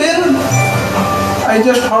 And then I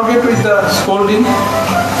just forget with the scolding.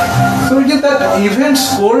 So it is that event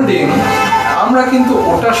scolding, আমরা কিন্তু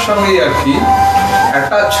ওটার সঙ্গেই আর কি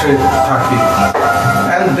attach হয়ে থাকি,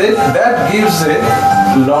 and that gives a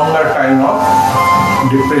longer time of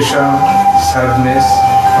depression, sadness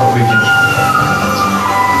or weakness.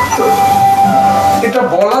 তো এটা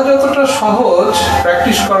বলা যতটা সহজ,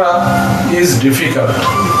 প্র্যাকটিস করা ইজ ডিফিকাল্ট।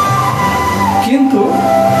 কিন্তু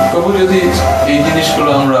তবু যদি এই জিনিসগুলো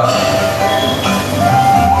আমরা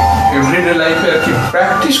এভরিডে লাইফে আর কি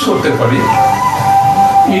প্র্যাকটিস করতে পারি,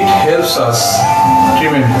 ইট হেল্পস আস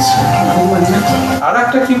ট্রিমেন্ডাসলি। আর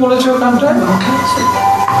একটা কি বলেছে ওখানটায়,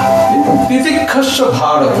 তিতিক্ষস্য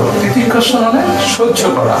ভারত, তিতিক্ষস্য মানে সহ্য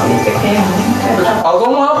করা,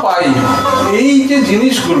 অগমা পাই, এই যে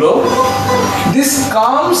জিনিসগুলো, this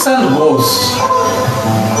comes and goes.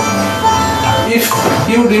 If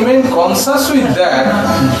you remain conscious with that,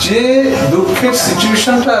 যে দুঃখের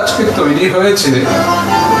সিচুয়েশনটা আজকে তৈরি হয়েছে,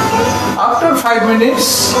 after 5 minutes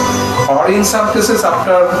or in some cases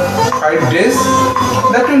after 5 days,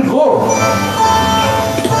 that will go.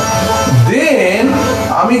 Then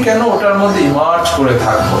আমি কেন ওটার মধ্যে ইমার্জ করে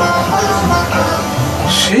থাকবো?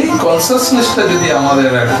 সেই কনসাসনেসটা যদি আমাদের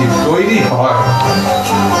আর কি তৈরি হয়,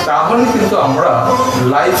 তাহলে কিন্তু আমরা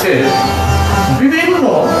লাইফের বিভিন্ন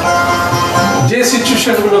যে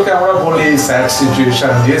সিচুয়েশনগুলোকে আমরা বলি স্যাড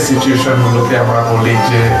সিচুয়েশন, যে সিচুয়েশনগুলোকে আমরা বলি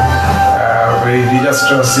যে very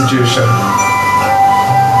disastrous situation,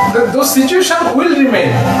 those situations will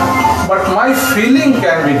remain, but my feeling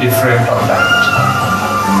can be different on that.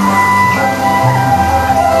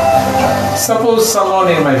 Suppose someone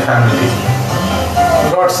in my family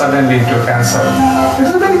got suddenly into cancer.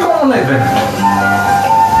 It's a very common event.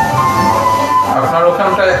 আপনার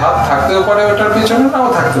ওখানটায় হাত থাকতেও পারে, ওটার পিছনে নাও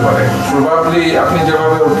থাকতে পারে। প্রবাবলি আপনি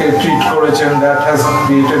যেভাবে ওকে ট্রিট করেছেন, that has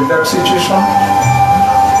created that situation,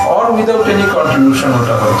 or without any contribution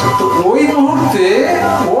ওটা হয়েছে। তো ওই মুহূর্তে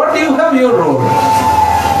what you have your role?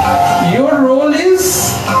 Your role is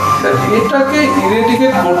that এটাকে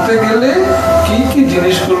ইরেডিকেট করতে গেলে কি কি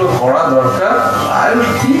জিনিসগুলো করা দরকার, I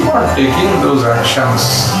will keep on taking those actions.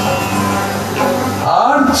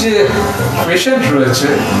 আর যে পেশেন্ট রয়েছে,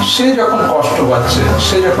 সে যখন কষ্ট পাচ্ছে,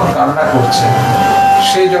 সে যখন কান্না করছে,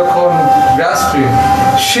 সে যখন গ্রাস্পিং,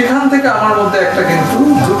 সেখান থেকে আমার মধ্যে একটা কিন্তু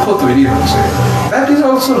দুঃখ তৈরি হচ্ছে। That is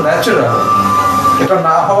also natural. এটা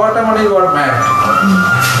না হওয়াটা মানে you R mad.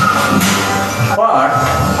 But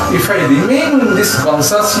if I remain in this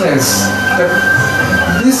consciousness that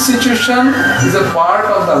this situation is a part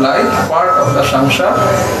of the life, part of the samsara,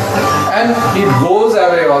 and it goes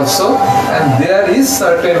away also, and there is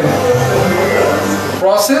certain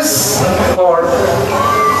process for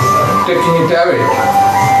taking it away,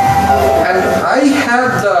 and I have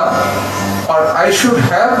the, or I should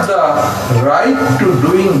have the right to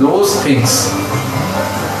doing those things,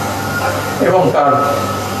 এবং তার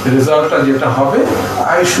রেজাল্টটা যেটা হবে,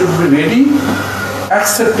 I should be ready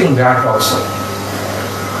accepting that also.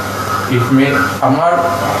 It may আমার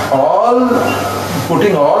all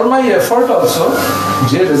putting all my effort also,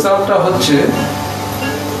 যে রেজাল্টটা হচ্ছে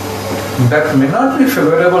that may not be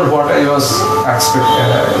favorable what I was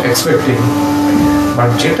expecting, but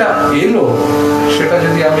যেটা এলো সেটা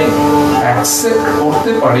যদি আমি accept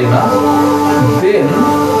করতে পারি না, then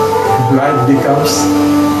life becomes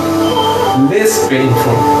less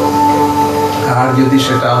painful. আর যদি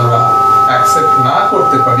সেটা আমরা accept না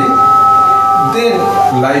করতে পারি, then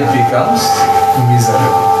life becomes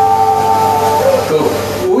miserable. তো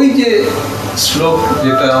ওই যে শ্লোক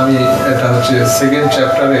যেটা আমি, এটা হচ্ছে সেকেন্ড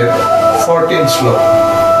চ্যাপ্টারের 14 শ্লোক,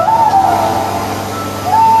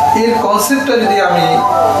 এর কনসেপ্টটা যদি আমি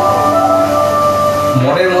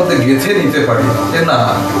মনের মধ্যে গেঁথে নিতে পারি যে না,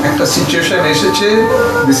 একটা সিচুয়েশন এসেছে,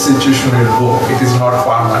 this situation will go, it is not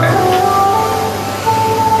permanent.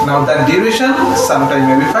 Now that duration, sometime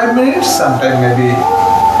maybe 5 minutes, sometime maybe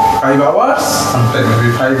 5 hours, sometime maybe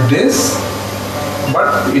 5 days, but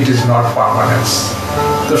it is not permanence.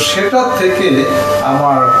 তো সেটা থেকে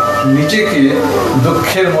আমার নিজেকে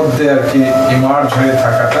দুঃখের মধ্যে আর কি ইমার্জ হয়ে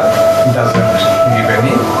থাকাটা doesn't give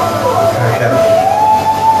any help.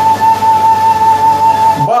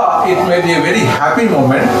 But it may be a very happy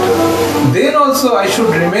moment, then also I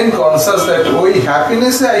should remain conscious that ওই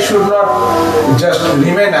happiness I should not just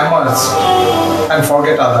remain immersed and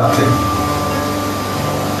forget other things.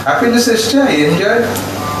 Happiness is I enjoy,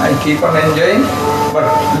 I keep on enjoying, but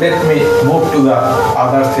let me move to the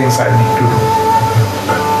other things I need to do.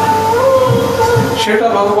 সেটা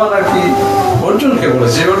ভগবান আর কি অর্জুনকে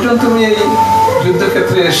বলেছে, অর্জুন তুমি এই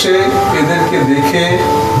যুদ্ধক্ষেত্রে এসে এদেরকে দেখে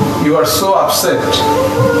you are so upset,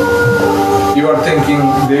 you are thinking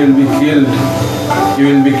they will be killed, you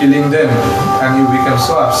will be killing them, and you become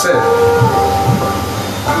so upset.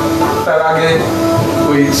 তার আগে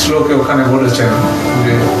ওই শ্লোকে ওখানে বলেছেন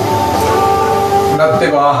যে নত্যে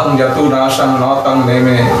বাহং যতু নাশং নতং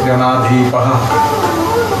নেমে জনাধিপহ,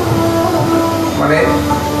 মানে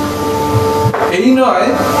এই নয়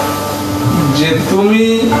যে তুমি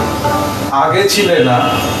আগে ছিলে না,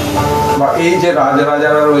 বা এই যে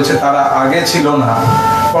রাজারা রয়েছে তারা আগে ছিল না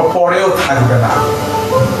বা পরেও থাকবে না।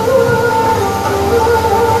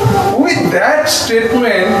 With that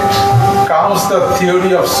statement comes the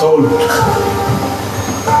theory of soul.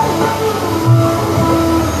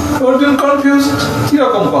 Arjun confused,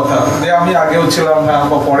 কিরকম কথা যে আমি আগেও ছিলাম না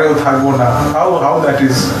বা পরেও থাকবো না, হাউ দ্যাট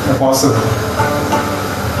ইজ পসিবল।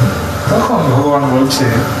 তখন ভগবান বলছে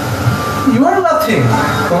ইউ আর নাথিং,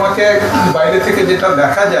 তোমাকে বাইরে থেকে যেটা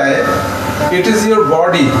দেখা যায় it is your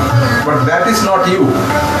body, but that is not you.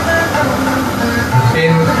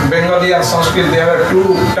 In Bengali and Sanskrit there are two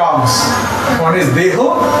terms, one is deho,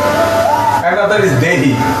 another is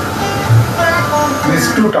dehi. These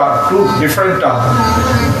two different terms.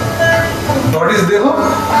 What is deho?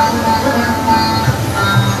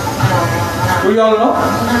 We all know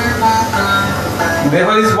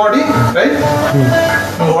deho is body, right?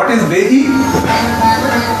 What is dehi?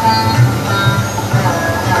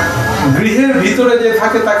 গৃহের ভিতরে যে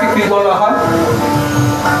থাকে তাকে কি বলা হয়?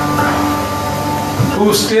 Who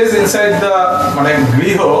stays inside the মানে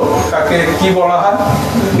গৃহ তাকে কি বলা হয়?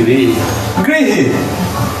 গৃহী।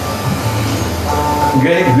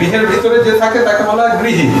 গৃহের ভিতরে যে থাকে তাকে বলা হয়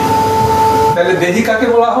গৃহী। তাহলে দেহি কাকে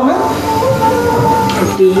বলা হবে?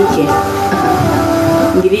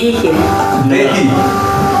 দেহি।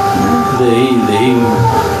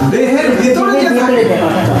 দেহের ভিতরে যে থাকে,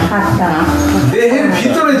 দেহের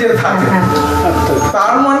ভিতরে যে থাকে,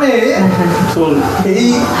 তার মানে এই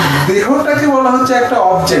দেহটাকে বলা হচ্ছে একটা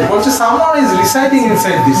অবজেক্ট। বলছে someone is residing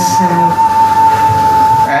inside this,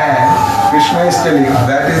 and Krishna is telling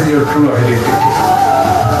that is your true identity,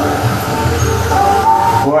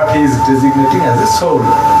 what he is designating as a soul.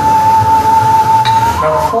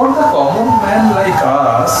 Now for the common man like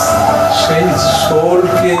us, সেই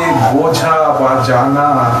সোলকে বোঝা বা জানা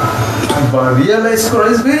বা রিয়েলাইজ করা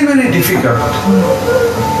ইজ ভেরি ভেরি ডিফিকাল্ট।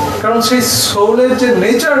 কারণ সেই সোলের যে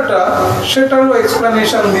নেচারটা সেটারও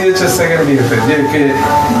এক্সপ্লেনেশন দিয়েছে সেকেন্ড ইয়েতে, যে কে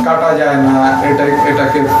কাটা যায় না,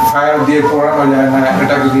 এটাকে ফায়ার দিয়ে পোড়ানো যায় না,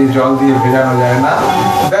 এটাকে দিয়ে জল দিয়ে ভেজানো যায় না।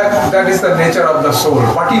 That is the nature of the soul,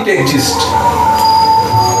 but it exist.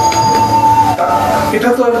 এটা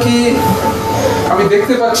তো আর কি আমি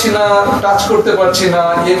দেখতে পাচ্ছি না, টাচ করতে পারছি না,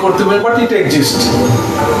 ইয়ে করতে পারি, but it exist.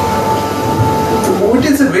 It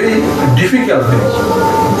is a very difficult thing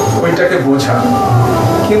ওইটাকে বোঝা।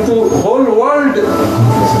 কিন্তু whole world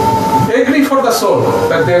agri for the soul,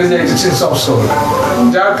 that there is existence of soul,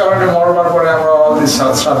 যার কারণে মরবার পরে আমরা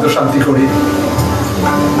শ্রাদ্ধ শান্তি করি,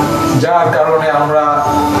 যার কারণে আমরা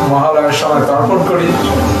মহালয়ার সময় তর্পণ করি।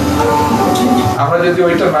 আমরা যদি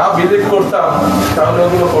ওইটা না বিলিভ করতাম তাহলে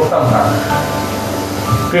ওগুলো করতাম না।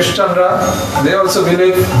 খ্রিস্টানরা they also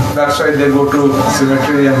believe, that's why they go to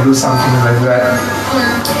cemetery and do something like that.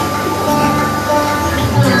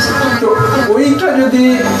 তো ওইটা যদি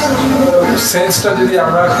সেন্সটা যদি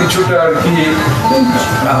আমরা কিছুটা আর কি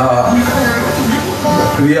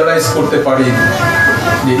রিয়েলাইজ করতে পারি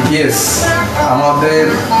যে ইয়েস, আমাদের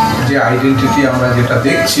যে আইডেন্টিটি আমরা যেটা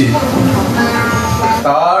দেখছি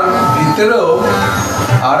তার ভিতরেও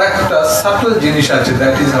আর একটা সাটল জিনিস আছে,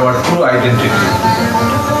 that is our true identity.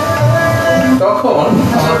 তখন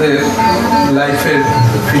আমাদের লাইফের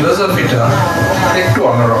ফিলোসফিটা একটু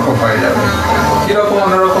অন্যরকম হয়ে যাবে। কিরকম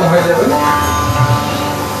অন্যরকম হয়ে যাবে?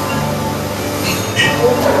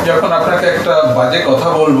 যখন আপনাকে একটা বাজে কথা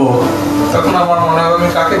বলবো তখন আমার মনে হবে আমি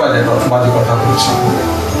কাকে বাজে কথা বলছি।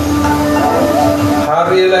 Her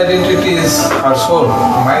real identity is her soul.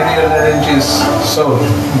 My real identity is soul.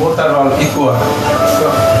 Both are all equal. So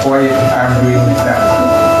why I am doing that?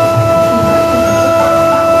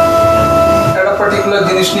 একটা পার্টিকুলার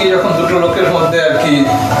জিনিস নিয়ে যখন দুটো লোকের মধ্যে আর কি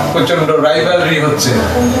প্রচন্ড রাইভালরি হচ্ছে,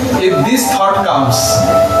 if this thought comes,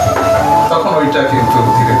 তখন ওইটা কিন্তু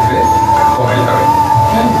ধীরে ধীরে কমে যাবে।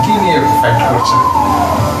 কি নিয়ে ফাইট করছে?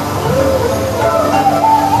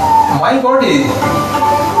 My body,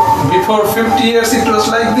 before 50 years it was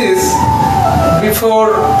like this, before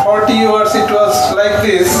 40 years it was like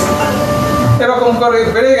this, এরকম করে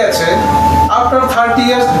বেড়ে গেছে। After 30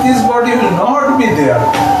 years this body will not be there.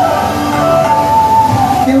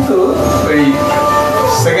 কিন্তু ওই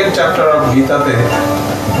সেকেন্ড চ্যাপ্টার অফ গীতাতে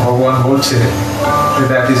ভগবান বলছে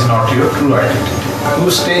that is not your true identity. You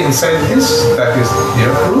stay inside this, that is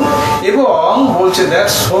your true. এবং বলছে that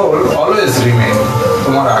soul always remain,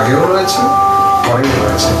 তোমার আগেও রয়েছে পরেও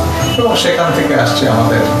রয়েছে, এবং সেখান থেকে আসছে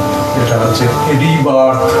আমাদের যেটা হচ্ছে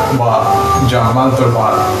রিবার্থ বা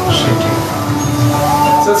জন্মান্তরবাদ, সেটি।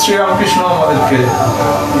 শ্রীরামকৃষ্ণ আমাদেরকে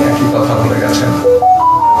একই কথা বলে গেছেন।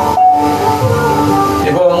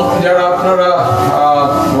 এবং যারা আপনারা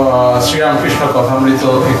শ্রীরামকৃষ্ণ কথামৃত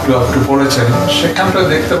একটু পড়েছেন, সেখানটা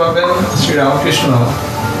দেখতে পাবেন শ্রীরামকৃষ্ণ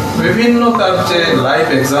বিভিন্ন তার যে লাইফ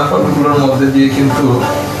এক্সাম্পলগুলোর মধ্যে দিয়ে কিন্তু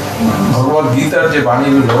ভগবদ গীতার যে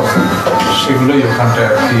বাণীগুলো সেগুলোই ওখানটায়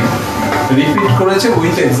আর কি রিপিট করেছে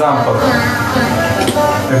উইথ এক্সাম্পল।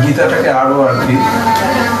 গীতাটাকে আরো আর কি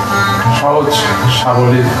সহজ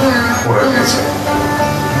সাবলীল করে দিয়েছে।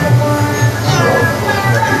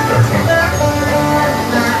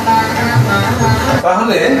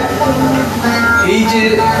 তাহলে এই যে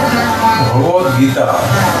ভগবদ গীতা,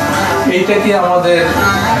 এইটা কি আমাদের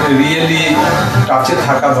রিয়েলি কাছে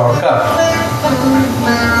থাকা দরকার?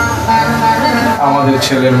 আমাদের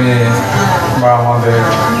ছেলে মেয়ে বা আমাদের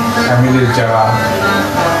ফ্যামিলির যারা,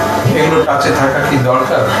 এগুলো কাছে থাকা কি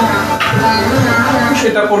দরকার?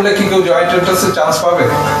 সেটা পড়লে কি কেউ জয়েন্ট এন্ট্রান্সে চান্স পাবে?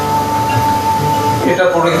 এটা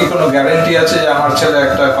পড়ে কি কোনো গ্যারেন্টি আছে যে আমার ছেলে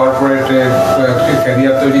একটা কর্পোরেটে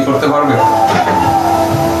ক্যারিয়ার তৈরি করতে পারবে?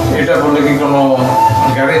 এটা বললে কি কোনো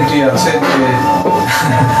গ্যারেন্টি আছে যে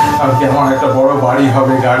আর কি আমার একটা বড় বাড়ি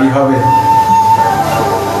হবে, গাড়ি হবে?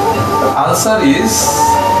 Answer is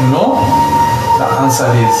no, the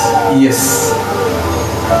answer is yes.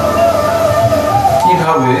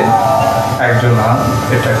 কিভাবে একজন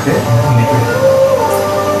এটাকে নিবে?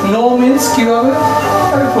 নো মিন্স কিভাবে?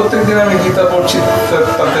 আরে প্রত্যেকদিন আমি গীতা পড়ছি,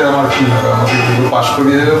 তাতে আমার কি হবে? আমাকে কেউ পাশ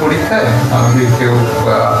করিয়ে দেবে পরীক্ষায়? আমাকে কেউ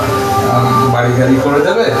বাড়ি গাড়ি করে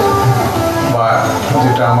দেবে? বা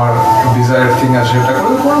যেটা আমার ডিজায়ার থিং আছে সেটা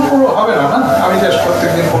করে পুরো হবে না, না? আমি জাস্ট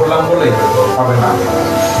প্রত্যেকদিন পড়লাম বলেই হবে না।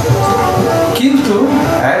 কিন্তু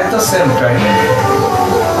অ্যাট দ্য সেম টাইম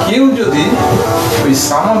কেউ যদি ওই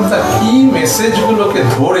সাম অফ দ্য কি মেসেজগুলোকে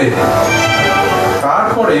ধরে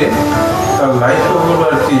তারপরে তার লাইফগুলো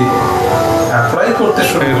আর কি অ্যাপ্লাই করতে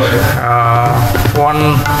শুরু করে। ওয়ান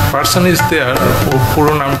পার্সন ইজ দেয়ার, ও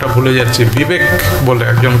পুরো নামটা ভুলে যাচ্ছি, বিবেক বলে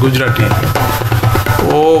একজন গুজরাটি।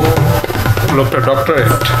 ও লোকটা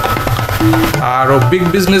ডক্টরেট, আর ও বিগ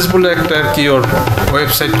বিজনেস বলে একটা আর কি ওর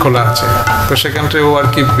ওয়েবসাইট খোলা আছে। তো সেখানটায় ও আর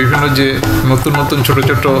কি বিভিন্ন যে নতুন নতুন ছোট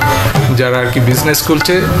ছোট যারা আর কি বিজনেস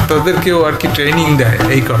খুলছে তাদেরকেও আর কি ট্রেনিং দেয়,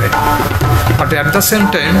 এই করে। But at the same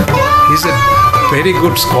time he is a very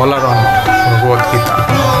good scholar on ভগবদ গীতা।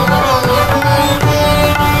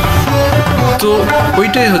 তো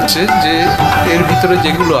ওইটাই হচ্ছে যে এর ভিতরে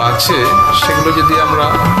যেগুলো আছে সেগুলো যদি আমরা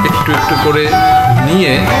একটু একটু করে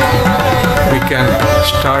নিয়ে we can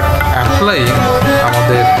start applying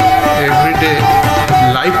আমাদের এভরিডে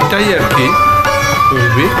লাইফটাই আর কি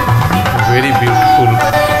will be very beautiful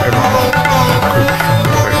এবং খুব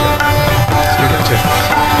সুন্দর হয়ে যাবে। ঠিক আছে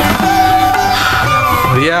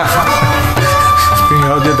রিয়া, তুমি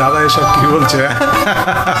যে দাদা এসব কি বলছে?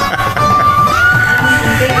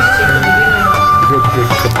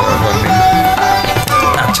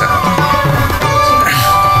 আচ্ছা,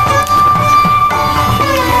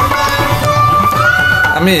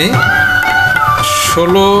 আমি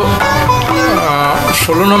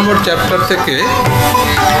 16 নম্বর চ্যাপ্টার থেকে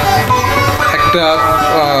একটা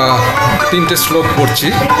 3টে শ্লোক পড়ছি।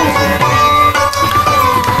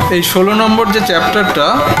 এই 16 নম্বর যে চ্যাপ্টারটা,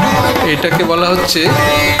 এটাকে বলা হচ্ছে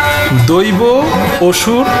দৈব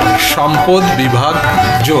অসুর সম্পদ বিভাগ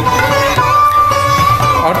যোগ।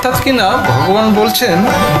 অর্থাৎ কিনা ভগবান বলছেন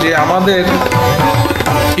যে আমাদের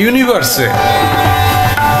ইউনিভার্সে,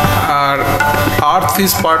 আর earth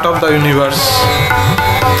is part of the universe,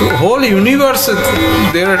 তো whole ইউনিভার্সে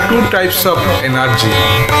there R 2 types of energy.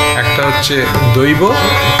 একটা হচ্ছে দৈব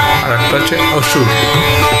আর একটা হচ্ছে অসুর।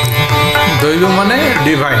 দৈব মানে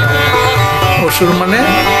ডিভাইন, অসুর মানে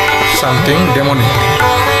সামথিং ডেমনিক।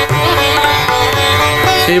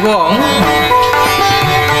 এবং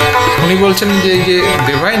উনি বলছেন যে এই যে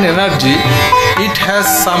divine energy, it has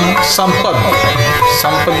some সম্পদ।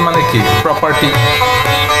 সম্পদ মানে কি? Property.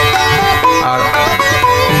 Are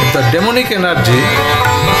the demonic energy,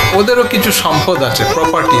 ওদেরও কিছু সম্পদ আছে,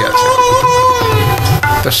 প্রপার্টি আছে।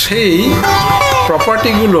 তো সেই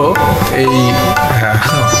প্রপার্টিগুলো এই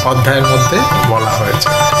অধ্যায়ের মধ্যে বলা হয়েছে।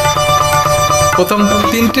 প্রথম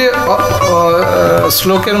 3টে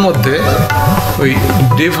শ্লোকের মধ্যে ওই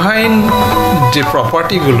ডিভাইন যে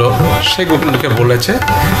প্রপার্টিগুলো সেগুলোকে বলেছে।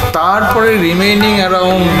 তারপরে রিমেইনিং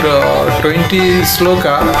অ্যারাউন্ড 20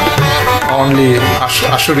 শ্লোকা অনলি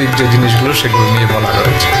আসরিক যে জিনিসগুলো সেগুলো নিয়ে বলা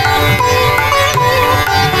হয়েছে।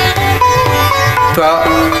 তা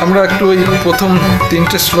আমরা একটু ওই প্রথম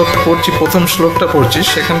 3টে শ্লোক পড়ছি। প্রথম শ্লোকটা পড়ছি,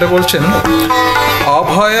 সেখানটা বলছেন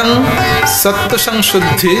অভয়ং সত্য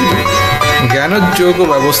সংশুদ্ধি জ্ঞানযোগ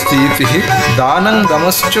ব্যবস্থিতি দানং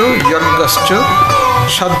দমশ্চ যজ্ঞশ্চ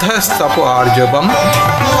শ্রদ্ধাস্তপ আর্জবম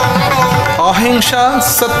অহিংসা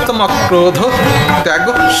সত্যমক্রোধ ত্যাগ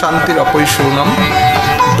শান্তিরপৈশূনম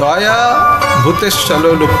দয়া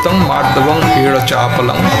ভূতেশ্বলুপ্তং মার্দবং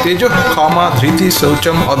পীড়চাপলং তেজ ক্ষমা ধৃতি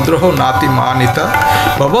শৌচম অদ্রোহ নাতি মানিতা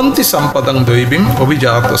ভবন্তি সম্পদং দৈবীম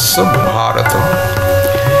অভিজাতস্য ভারত।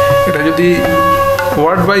 এটা যদি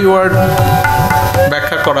ওয়ার্ড বাই ওয়ার্ড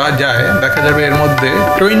ব্যাখ্যা করা যায়, দেখা যাবে এর মধ্যে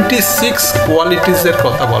 26 কোয়ালিটিসের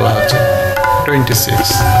কথা বলা আছে। 26।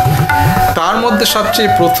 তার মধ্যে সবচেয়ে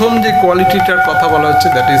প্রথম যে কোয়ালিটিটার কথা বলা হচ্ছে,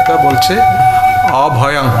 দ্যাট ইজ দ্য বলছে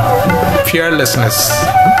অভয়ং, ফিয়ারলেসনেস।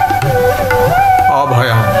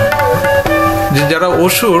 অভয়ং, যে যারা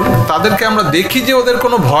অসুর তাদেরকে আমরা দেখি যে ওদের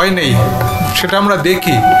কোনো ভয় নেই, সেটা আমরা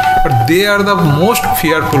দেখি, but they are the most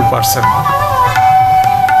fearful person.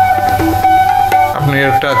 আপনি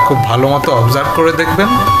এটা খুব ভালো মতো অবজার্ভ করে দেখবেন,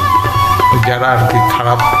 যারা আর কি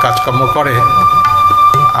খারাপ কাজকর্ম করে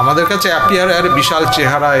আমাদের কাছে অ্যাপিয়ার আর বিশাল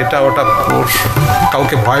চেহারা, এটা ওটা,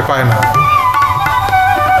 কাউকে ভয় পায় না।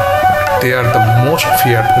 দে are the most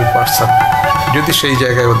fearful person, যদি সেই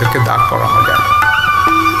জায়গায় ওদেরকে দাঁড় করানো যায়।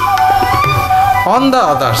 অন দ্য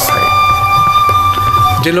আদার সাইড,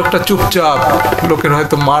 যে লোকটা চুপচাপ, লোকের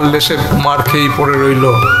হয়তো মারলে সে মার খেয়েই পড়ে রইল,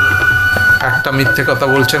 একটা মিথ্যে কথা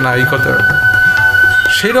বলছে না, এই কথা,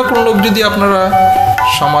 সেই রকম লোক যদি আপনারা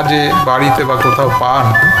সমাজে, বাড়িতে বা কোথাও পান,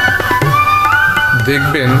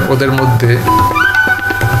 দেখবেন ওদের মধ্যে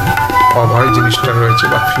অভয় জিনিসটা রয়েছে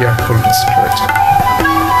বা ফিয়ারফুলনেস রয়েছে।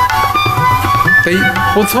 তাই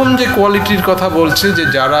প্রথম যে কোয়ালিটির কথা বলছে যে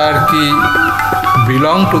যারা আর কি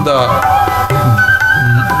belong to the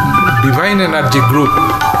divine energy group,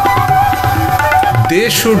 they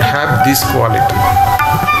should have this quality.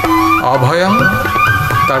 অভয়ং,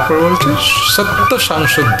 তারপর বলছে সত্য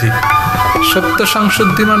সংশুদ্ধি। সত্য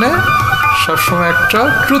সংশুদ্ধি মানে সবসময় একটা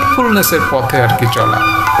ট্রুথফুলনেসের পথে আর কি চলা।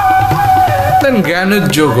 দেন জ্ঞানের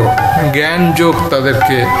যোগও, জ্ঞান যোগ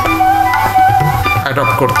তাদেরকে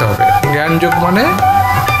অ্যাডপ্ট করতে হবে। জ্ঞান যোগ মানে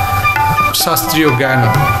শাস্ত্রীয় জ্ঞান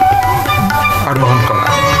আরোহণ করা।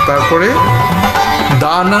 তারপরে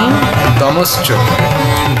দানং দমশ্চ,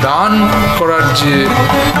 দান করার যে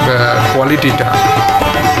কোয়ালিটিটা,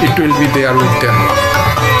 it will be there with them.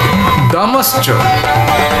 দমশ্চ,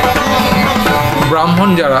 ব্রাহ্মণ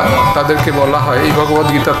যারা, তাদেরকে বলা হয়, এই ভগবদ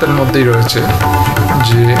গীতার মধ্যেই রয়েছে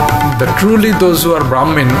যে দ্য ট্রুলি দোজ হু আর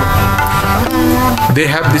ব্রাহ্মণ, they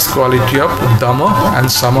have this quality of dama and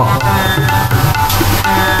sama.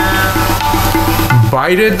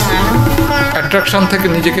 বাইরের অ্যাট্রাকশন থেকে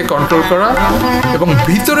নিজেকে কন্ট্রোল করা এবং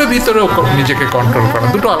ভিতরে ভিতরেও নিজেকে কন্ট্রোল করা,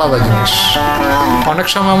 দুটো আলাদা জিনিস। অনেক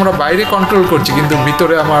সময় আমরা বাইরে কন্ট্রোল করছি কিন্তু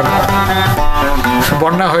ভিতরে আমার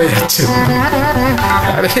বন্যা হয়ে যাচ্ছে।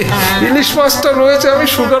 আরে ইলিশ মাছটা রয়েছে, আমি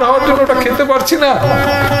সুগার হওয়ার জন্য ওটা খেতে পারছি না,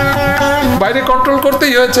 বাইরে কন্ট্রোল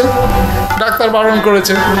করতেই হয়েছে, ডাক্তার বারণ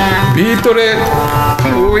করেছে, ভিতরে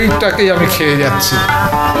ওইটাকেই আমি খেয়ে যাচ্ছি।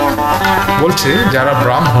 বলছে যারা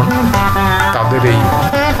ব্রাহ্মণ তাদের এই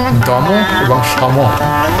দম এবং সম,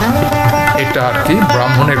 এটা আর কি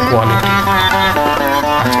ব্রাহ্মণের কোয়ালিটি।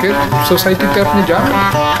 আজকের সোসাইটিতে আপনি যা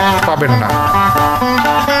পাবেন না,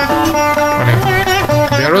 মানে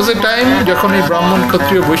there was a time যখন এই ব্রাহ্মণ,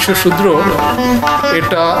 ক্ষত্রিয়, বৈশ্য, শূদ্র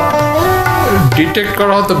এটা ডিটেক্ট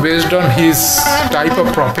করা হতো based on his type of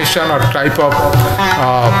profession R type of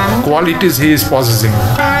qualities he is possessing.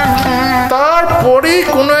 তারপরে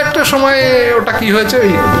কোনো একটা সময়ে ওটা কি হয়েছে,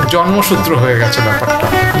 ওই জন্মসূত্র হয়ে গেছে ব্যাপারটা,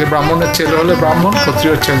 যে ব্রাহ্মণের ছেলে হলে ব্রাহ্মণ,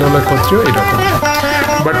 ক্ষত্রিয় ছেলে হলে ক্ষত্রিয়, এরকম।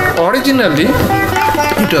 বাট অরিজিনালি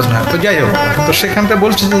ইট ওয়াজ না। তো যাই হোক, তো সেখানটা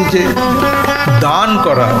বলছে যে দান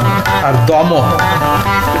করা আর দম,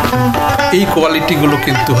 এই কোয়ালিটিগুলো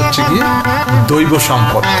কিন্তু হচ্ছে গিয়ে দৈব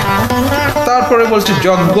সম্পদ। তারপরে বলছে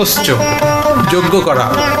যজ্ঞশ্চ, যজ্ঞ করা।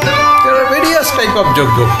 ভেরিয়াস টাইপ অফ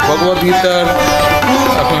যজ্ঞ। ভগবদ গীতার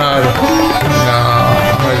আপনার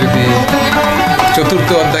আমরা যদি চতুর্থ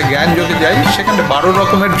অধ্যায় জ্ঞান যোগে যাই, সেখানে 12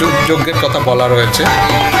 রকমের যজ্ঞের কথা বলা রয়েছে।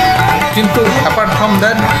 কিন্তু অ্যাপার্ট ফ্রম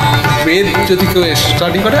দ্যাট, বেদ যদি কেউ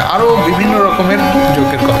স্টাডি করে আরও বিভিন্ন রকমের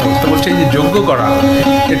যজ্ঞের কথা বলতে বলছে। এই যে যজ্ঞ করা,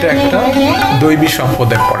 এটা একটা দৈবী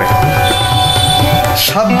সম্পদের পড়ে।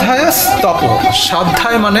 সাধ্যায় স্তপ,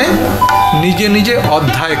 সাধ্যায় মানে নিজে নিজে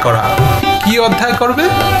অধ্যায় করা। কি অধ্যায় করবে?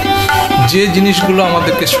 যে জিনিসগুলো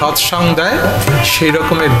আমাদেরকে সৎসঙ্গ দেয় সেই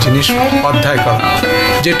রকমের জিনিস অধ্যায় করা,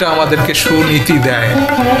 যেটা আমাদেরকে সুনীতি দেয়,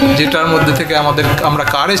 যেটার মধ্যে থেকে আমরা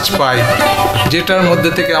কারেজ পাই, যেটার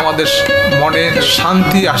মধ্যে থেকে আমাদের মনে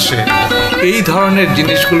শান্তি আসে, এই ধরনের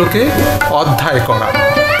জিনিসগুলোকে অধ্যায় করা,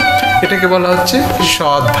 এটাকে বলা হচ্ছে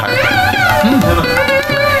স্ব-অধ্যায়।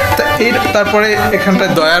 তারপরে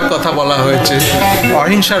এখানটায় দয়ার কথা বলা হয়েছে,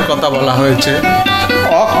 অহিংসার কথা বলা হয়েছে,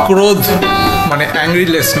 অক্রোধ মানে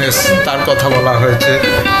অ্যাংরিলেসনেস, তার কথা বলা হয়েছে,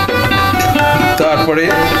 তারপরে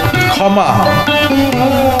ক্ষমা,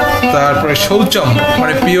 তারপরে শৌচম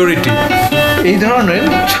মানে পিওরিটি, এই ধরনের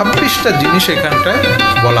 26টা জিনিস এখানটায়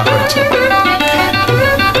বলা হয়েছে।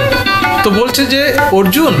 তো বলছে যে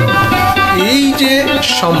অর্জুন, এই যে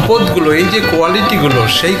সম্পদগুলো, এই যে কোয়ালিটিগুলো,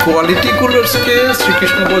 সেই কোয়ালিটিগুলোকে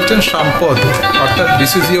শ্রীকৃষ্ণ বলছেন সম্পদ, অর্থাৎ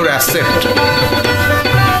দিস ইজ ইউর অ্যাসেট।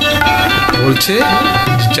 বলছে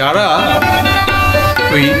যারা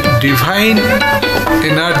ওই ডিভাইন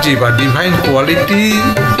এনার্জি বা ডিভাইন কোয়ালিটি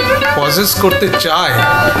পজেস করতে চায়,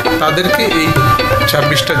 তাদেরকে এই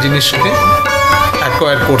 26টা জিনিসকে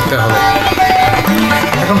অ্যাকোয়ার করতে হবে।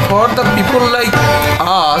 এখন ফর দ্য পিপল লাইক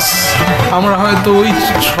আস, আমরা হয়তো ওই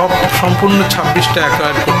সম্পূর্ণ 26টা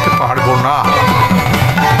অ্যাকোয়ার করতে পারবো না,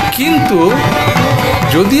 কিন্তু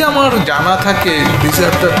যদি আমার জানা থাকে দিস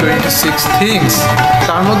আর দ্য 26 থিংস,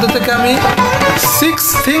 তার মধ্যে থেকে আমি 6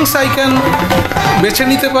 থিংস আই ক্যান বেছে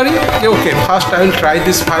নিতে পারি যে okay first I will try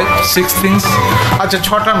this 6 things. আচ্ছা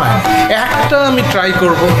 6টা নয়, একটা আমি ট্রাই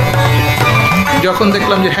করব, যখন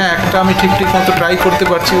দেখলাম যে হ্যাঁ একটা আমি ঠিক মতো ট্রাই করতে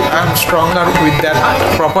পারছি, I am stronger with that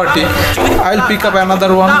property, I will pick up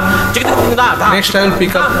another one, next I will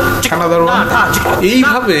pick up another one.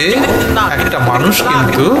 এইভাবে একটা মানুষ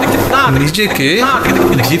কিন্তু নিজেকে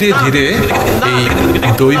ধীরে ধীরে এই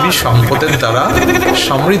দৈবী সম্পদের দ্বারা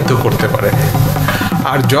সমৃদ্ধ করতে পারে।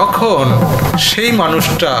 আর যখন সেই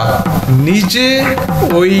মানুষটা নিজে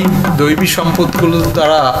ওই দৈবী সম্পদগুলোর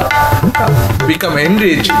দ্বারা বিকাম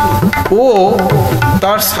এনরিচ, ও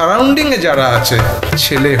তার সারাউন্ডিংয়ে যারা আছে,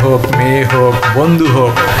 ছেলে হোক, মেয়ে হোক, বন্ধু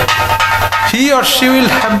হোক, he or she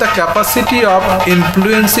will have the capacity of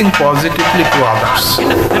influencing positively to others.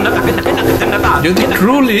 যদি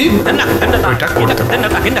truly এটা করতে পারে।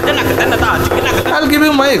 I'll give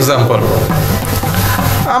you my example.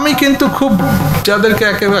 আমি কিন্তু খুব যাদেরকে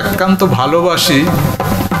একেবারে একান্ত ভালোবাসি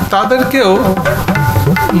তাদেরকেও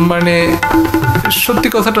মানে সত্যি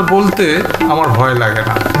কথাটা বলতে আমার ভয় লাগে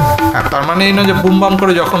না। তার মানে এই নয় যে বুমবাম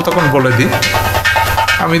করে যখন তখন বলে দিই।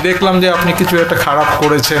 আমি দেখলাম যে আপনি কিছু একটা খারাপ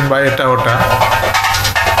করেছেন বা এটা ওটা,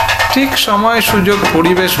 ঠিক সময় সুযোগ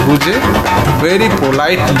পরিবেশ বুঝে very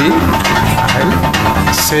politely I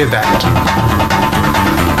say that.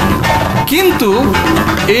 কিন্তু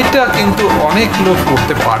এটা কিন্তু অনেক লোক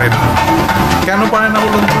করতে পারে না। কেন পারে না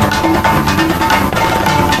বলুন তো?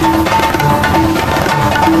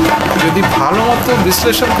 যদি ভালো মতো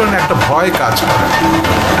বিশ্লেষণ করেন, একটা ভয় কাজ করে।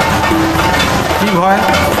 কি ভয়?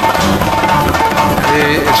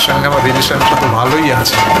 এর সঙ্গে আমার রিলেশনটা তো ভালোই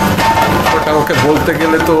আছে, ওটা ওকে বলতে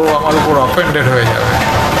গেলে তো আমার উপর অফেন্ডেড হয়ে যাবে,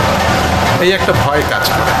 এই একটা ভয় কাজ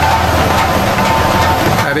করে।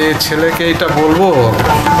 আরে ছেলেকে এটা বলবো,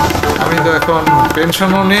 আমি তো এখন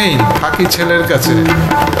পেনশনও নেই, থাকি ছেলের কাছে,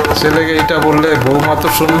 ছেলেকে এটা বললে বৌমা তো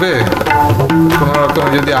শুনবে, কোনো রকম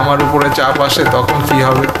যদি আমার উপরে চাপ আসে তখন কি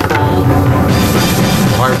হবে?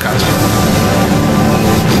 ভয় কাজ।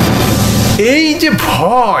 এই যে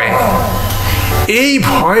ভয়, এই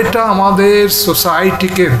ভয়টা আমাদের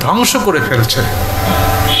সোসাইটিকে ধ্বংস করে ফেলছে।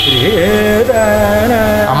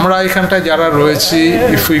 আমরা এখানটায় যারা রয়েছি,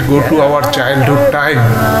 if we go to our childhood time,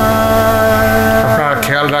 আপনারা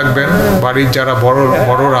খেয়াল রাখবেন, বাড়ির যারা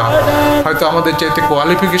বড়রা হয়তো আমাদের চাইতে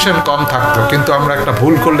কোয়ালিফিকেশন কম থাকতো, কিন্তু আমরা একটা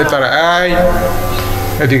ভুল করলে তারা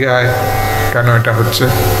এদিকে আয়, কেন এটা হচ্ছে?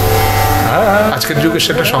 আজকের যুগে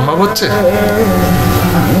সেটা সম্ভব হচ্ছে?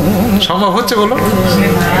 সম্ভব হচ্ছে বলো?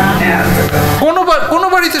 কোনো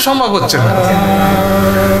বাড়িতে সম্ভব হচ্ছে না।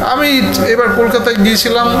 আমি এবার কলকাতায়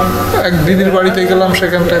গিয়েছিলাম, এক দিদির বাড়িতে গেলাম,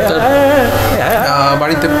 সেখানটায় তার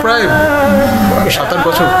বাড়িতে প্রায় 7-8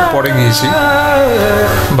 বছর পরে গিয়েছি।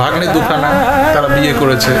 ভাগ্নে দুখানা, তারা বিয়ে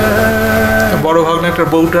করেছে। বড় ভাগ্নেটার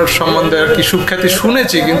বউটার সম্বন্ধে আর কি সুখ্যাতি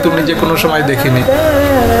শুনেছি, কিন্তু নিজে কোনো সময় দেখিনি।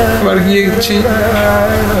 এবার গিয়েছি,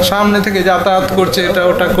 সামনে থেকে যাতায়াত করছে, এটা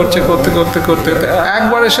ওটা করছে, করতে করতে করতে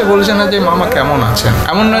একবার এসে বলছে না যে মামা কেমন আছেন,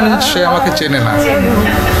 এমন না সে আমাকে চেনে না।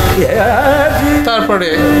 তারপরে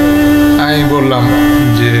আমি বললাম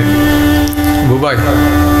যে বুবাই,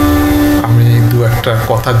 আমি দু একটা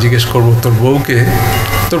কথা জিজ্ঞেস করবো তোর বউকে,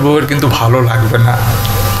 তোর বউয়ের কিন্তু ভালো লাগবে না,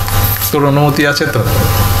 তোর অনুমতি আছে তো?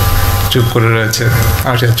 চুপ করে রয়েছে।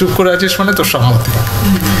 আচ্ছা, চুপ করে আছিস মানে তোর সম্মতি।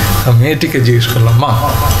 মেয়েটিকে জিজ্ঞেস করলাম, মা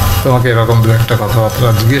তোমাকে এরকম দু একটা কথাবার্তা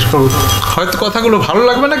জিজ্ঞেস করবো, হয়তো কথাগুলো ভালো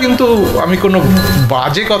লাগবে না, কিন্তু আমি কোনো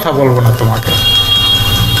বাজে কথা বলবো না তোমাকে।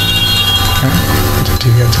 হ্যাঁ,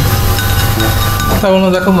 ঠিক আছে। তা বললো,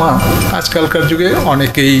 দেখো মা, আজকালকার যুগে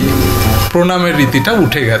অনেকেই প্রণামের রীতিটা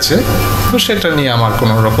উঠে গেছে, তো সেটা নিয়ে আমার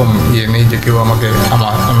কোনো রকম ইয়ে নেই যে কেউ আমাকে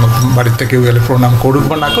আমার বাড়িতে কেউ গেলে প্রণাম করুক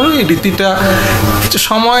বা না করুক। এই রীতিটা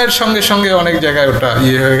সময়ের সঙ্গে সঙ্গে অনেক জায়গায় ওটা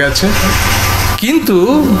ইয়ে হয়ে গেছে। কিন্তু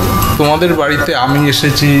তোমাদের বাড়িতে আমি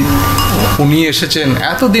এসেছি, উনি এসেছেন,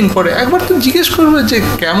 এতদিন পরে একবার তো জিজ্ঞেস করবে যে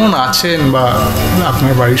কেমন আছেন বা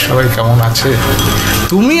আপনার বাড়ির সবাই কেমন আছে।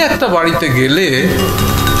 তুমি একটা বাড়িতে গেলে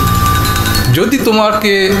যদি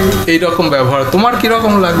তোমাকে এইরকম ব্যবহার, তোমার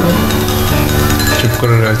কীরকম লাগবে? চুপ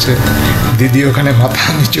করে রয়েছে দিদি, ওখানে মাথা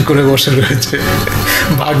নিচু করে বসে রয়েছে,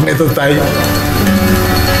 ভাগ্নে তো তাই।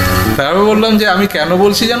 তারপর বললাম যে আমি কেন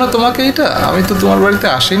বলছি জানো তোমাকে এটা, আমি তো তোমার বাড়িতে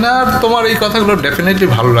আসি না, আর তোমার এই কথাগুলো ডেফিনেটলি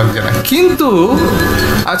ভালো লাগছে না, কিন্তু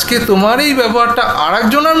আজকে তোমার এই ব্যাপারটা আর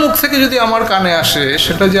একজনের মুখ থেকে যদি আমার কানে আসে,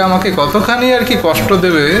 সেটা যে আমাকে কতখানি আর কি কষ্ট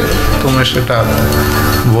দেবে, তোমার সেটা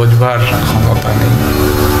বোঝবার ক্ষমতা নেই।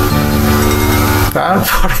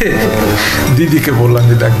 তারপরে দিদিকে বললাম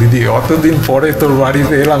যে দেখ দিদি, অতদিন পরে তোর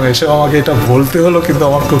বাড়িতে এলাম, এসে আমাকে এটা বলতে হলো, কিন্তু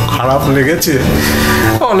আমার খুব খারাপ লেগেছে।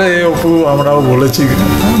 বলে অপু, আমরাও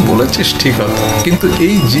বলেছিস ঠিক আছে, কিন্তু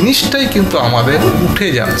এই জিনিসটাই কিন্তু আমাদের উঠে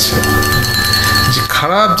যাচ্ছে, যে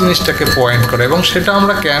খারাপ জিনিসটাকে পয়েন্ট করে, এবং সেটা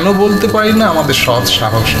আমরা কেন বলতে পারি না? আমাদের সৎ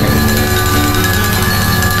সাহস নেই।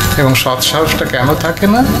 এবং সৎ সাহসটা কেন থাকে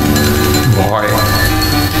না? ভয়।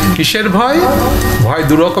 কিসের ভয়? ভয়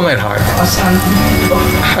দু রকমের হয়।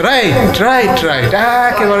 রাইট রাইট রাইট,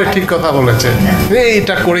 একেবারে ঠিক কথা বলেছে।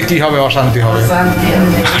 এইটা করে কি হবে? অশান্তি হবে,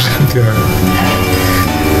 অশান্তি হবে।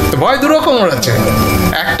 ভয় দু রকমের আছে।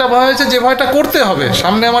 একটা ভয় হচ্ছে যে ভয়টা করতে হবে,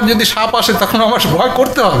 সামনে আমার যদি সাপ আসে তখন আমার ভয়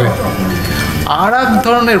করতে হবে। আর এক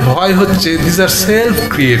ধরনের ভয় হচ্ছে দিস আর সেলফ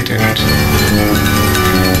ক্রিয়েটেড।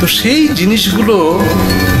 তো সেই জিনিসগুলো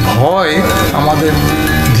ভয় আমাদের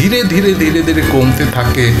ধীরে ধীরে ধীরে ধীরে কমতে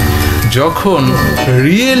থাকে যখন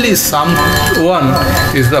really someone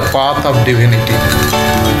is the path of divinity.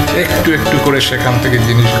 একটু একটু করে সেখান থেকে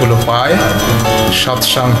জিনিসগুলো পায়,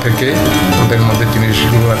 সৎসঙ্গ থেকে ওদের মধ্যে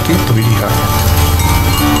জিনিসগুলো আর কি তৈরি হয়।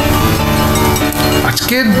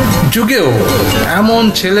 আজকের যুগেও এমন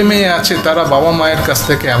ছেলে মেয়ে আছে, তারা বাবা মায়ের কাছ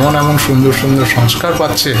থেকে এমন এমন সুন্দর সুন্দর সংস্কার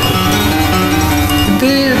পাচ্ছে,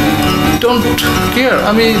 দে ডোন্ট কেয়ার।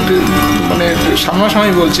 আমি মানে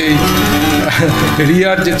সামনাসামনি বলছি, এই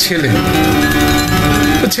রিয়ার যে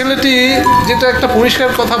ছেলেটি যেটা একটা পরিষ্কার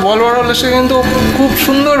কথা বলবার হলে সে কিন্তু খুব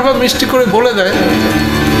সুন্দরভাবে মিষ্টি করে বলে দেয়,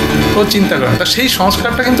 ও চিন্তা করে। তা সেই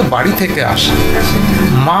সংস্কারটা কিন্তু বাড়ি থেকে আসে,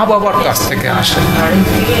 মা বাবার কাছ থেকে আসে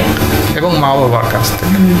এবং মা বাবার কাছ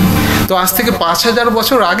থেকে। তো আজ থেকে 5000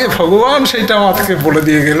 বছর আগে ভগবান সেইটা আমাকে বলে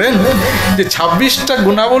দিয়ে গেলেন যে 26টা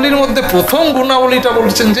গুণাবলীর মধ্যে প্রথম গুণাবলীটা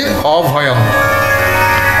বলছেন যে অভয়ম,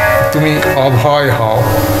 তুমি অভয় হও।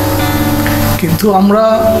 কিন্তু আমরা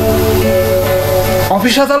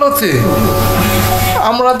অফিস আদালতে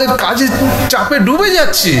আমাদের কাজের চাপে ডুবে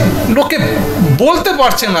যাচ্ছি, লোকে বলতে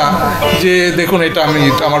পারছে না যে দেখুন এটা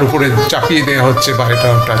আমার উপরে চাপিয়ে দেওয়া হচ্ছে বা এটা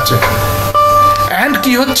ওটা হচ্ছে। অ্যান্ড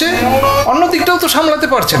কি হচ্ছে, অন্য দিকটাও তো সামলাতে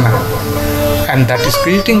পারছে না, and that is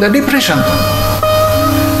creating the depression.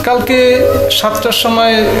 কালকে 7টার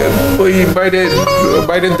সময় ওই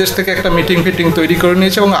বাইরের দেশ থেকে একটা মিটিং তৈরি করে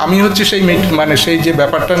নিয়েছে এবং আমি হচ্ছে সেই মানে সেই যে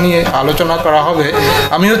ব্যাপারটা নিয়ে আলোচনা করা হবে,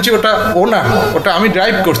 আমি হচ্ছে ওটা আমি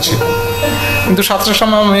ড্রাইভ করছি। কিন্তু 7টার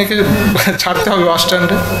সময় মেয়েকে ছাড়তে হবে বাস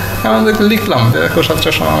স্ট্যান্ডে। আমাদেরকে লিখলাম, দেখো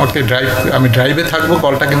 7টার সময় আমি ড্রাইভে থাকবো,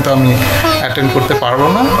 কলটা কিন্তু আমি অ্যাটেন্ড করতে পারবো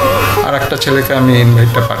না, আর একটা ছেলেকে আমি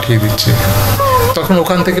ইনভাইটটা পাঠিয়ে দিচ্ছি। তখন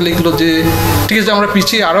ওখান থেকে লিখলো যে ঠিক আছে, আমরা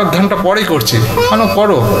পিছিয়ে আরও 1 ঘন্টা পরেই করছি।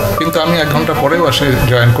 করো, কিন্তু আমি 1 ঘন্টা পরেও আসে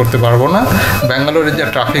জয়েন করতে পারবো না। ব্যাঙ্গালোরের যা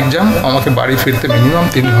ট্রাফিক জ্যাম, আমাকে বাড়ি ফিরতে মিনিমাম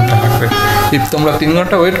 3 ঘন্টা লাগবে। ইফ তোমরা 3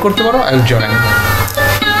 ঘন্টা ওয়েট করতে পারো, আই উইল জয়েন।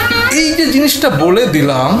 এই যে জিনিসটা বলে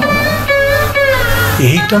দিলাম,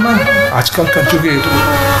 এইটা না আজকালকার যুগে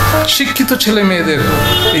শিক্ষিত ছেলে মেয়েদের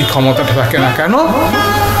এই ক্ষমতাটা থাকে না। কেন?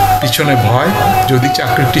 পিছনে ভয়, যদি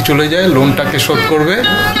চাকরিটি চলে যায় লোনটাকে শোধ করবে,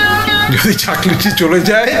 যদি চাকরিটি চলে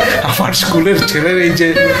যায় আমার স্কুলের ছেলের এই যে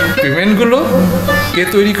পেমেন্টগুলো কে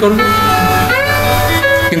তৈরি করবে।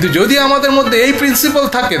 কিন্তু যদি আমাদের মধ্যে এই প্রিন্সিপাল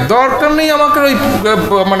থাকে, দরকার নেই আমাকে ওই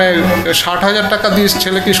মানে 60,000 টাকা দিয়ে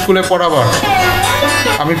ছেলেকে স্কুলে পড়াবার,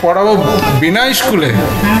 আমি পড়াবো বিনা স্কুলে,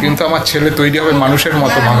 কিন্তু আমার ছেলে তৈরি হবে মানুষের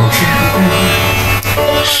মতো মানুষ।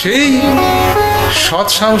 সেই সৎ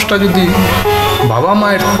সাহসটা যদি বাবা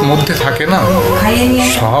মায়ের মধ্যে থাকে না,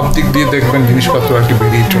 সব দিক দিয়ে দেখবেন জিনিসপত্র আর কি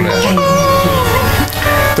বেরিয়ে চলে আসে।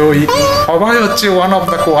 তো অভয় হচ্ছে ওয়ান অফ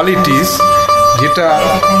দ্য কোয়ালিটিস যেটা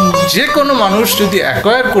যে কোনো মানুষ যদি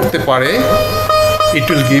অ্যাকোয়ার করতে পারে, it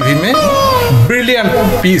will give him A brilliant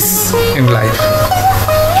piece in life.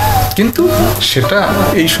 কিন্তু সেটা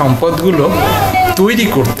এই সম্পদগুলো তৈরি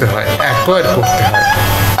করতে হয়, অ্যাকোয়ার করতে হয়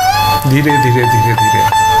ধীরে ধীরে ধীরে ধীরে।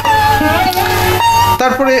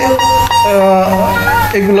 তারপরে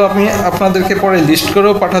এগুলো আমি আপনাদেরকে পরে লিস্ট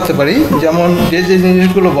করেও পাঠাতে পারি। যেমন যে যে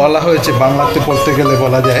জিনিসগুলো বলা হয়েছে বাংলাতে পড়তে গেলে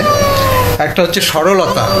বলা যায়, একটা হচ্ছে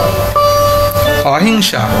সরলতা,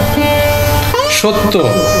 অহিংসা, সত্য,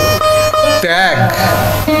 ত্যাগ,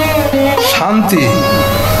 শান্তি,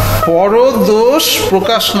 পরদোষ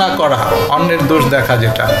প্রকাশ না করা, অন্যের দোষ দেখা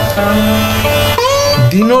যেটা,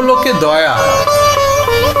 দীনলোকে দয়া,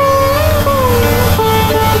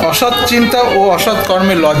 অসৎ চিন্তা ও অসৎ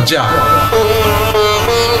কর্মে লজ্জা,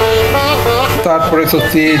 তারপরে তো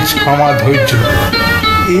তেজ, ক্ষমা, ধৈর্য।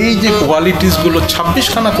 এই যে কোয়ালিটিসগুলো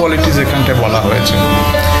 26খানা কোয়ালিটিস এখানটায় বলা হয়েছে,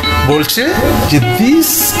 বলছে যে this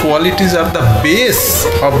qualities are the base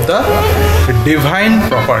of the divine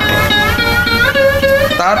property.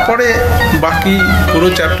 তারপরে বাকি পুরো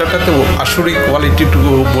চ্যাপ্টারটাতে আসরিক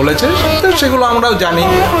কোয়ালিটিটুকু বলেছে, তো সেগুলো আমরাও জানি।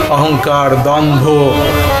 অহংকার, দম্ভ,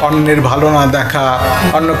 অন্যের ভালো না দেখা,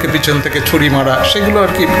 অন্যকে পিছন থেকে ছুরি মারা, সেগুলো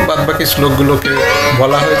আর কি বাদবাকি শ্লোকগুলোকে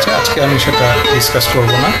বলা হয়েছে। আজকে আমি সেটা ডিসকাস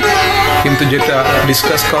করব না, কিন্তু যেটা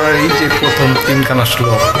ডিসকাস করার এই যে প্রথম 3খানা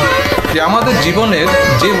শ্লোক, যে আমাদের জীবনের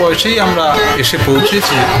যে বয়সেই আমরা এসে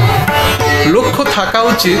পৌঁছেছি লক্ষ্য থাকা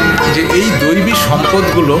উচিত যে এই দৈবী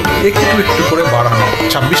সম্পদগুলো একটু একটু করে বাড়ানো।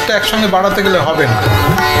 26টা একসঙ্গে বাড়াতে গেলে হবে না,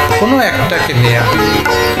 কোনো একটাকে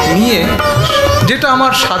নিয়ে যেটা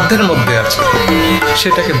আমার সাধ্যের মধ্যে আছে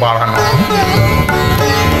সেটাকে বাড়ানো।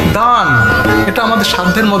 দান, এটা আমাদের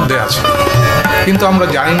সাধ্যের মধ্যে আছে, কিন্তু আমরা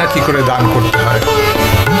জানি না কি করে দান করতে হয়।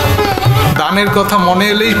 দানের কথা মনে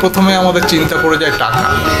এলেই প্রথমে আমাদের চিন্তা করে যায় টাকা।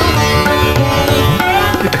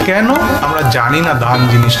 এটা কেন? আমরা জানি না দান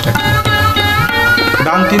জিনিসটা কি।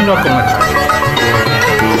 দান 3 রকমের হয়,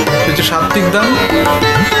 হচ্ছে সাত্বিক দান,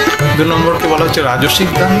 2 নম্বরকে বলা হচ্ছে রাজসিক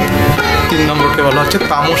দান, 3 নম্বরকে বলা হচ্ছে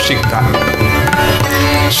তামসিক দান।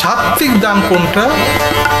 সাত্বিক দান কোনটা?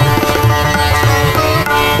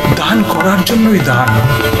 দান করার জন্যই দান,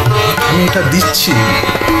 আমি এটা দিচ্ছি,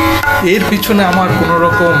 এর পিছনে আমার কোনো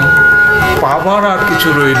রকম পাবার আর কিছু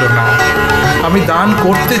রইল না। আমি দান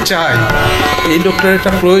করতে চাই, এই লোকটার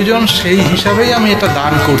এটা প্রয়োজন, সেই হিসাবেই আমি এটা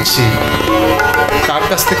দান করছি। তার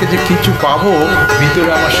কাছ থেকে যে কিছু পাবো ভিতরে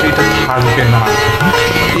আমার সেইটা থাকবে না।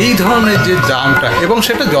 এই ধরনের যে দানটা, এবং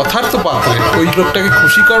সেটা যথার্থ পাত্রে, ওই লোকটাকে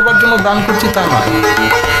খুশি করবার জন্য দান করছি তা নয়,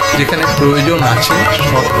 যেখানে প্রয়োজন আছে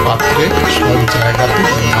সব পাত্রে সব জায়গাতে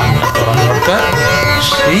যে দানটা করা দরকার,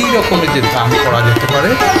 সেই রকমের যে দান করা যেতে পারে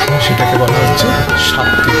সেটাকে বলা হচ্ছে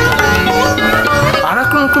সাত্বিক দান। আর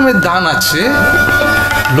এক রকমের দান আছে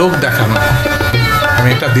লোক দেখানো। আমি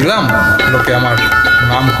এটা দিলাম, লোকে আমার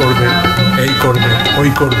নাম করবে, এই করবে, ওই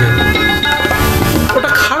করবে। ওটা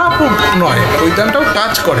খারাপও নয়, ওই দানটাও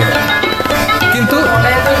কাজ করে, কিন্তু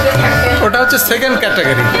ওটা হচ্ছে সেকেন্ড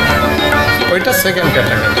ক্যাটাগরি, ওইটা সেকেন্ড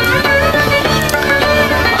ক্যাটাগরি।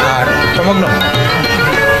 আর সমগ্র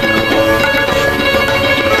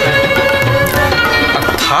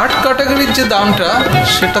থার্ড ক্যাটাগরির যে দানটা,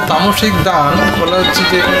 সেটা তামসিক দান। বলা হচ্ছে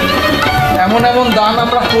যে এমন এমন দান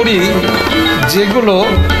আমরা করি যেগুলো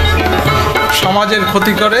সমাজের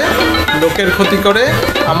ক্ষতি করে, লোকের ক্ষতি করে,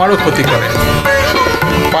 আমারও ক্ষতি করে।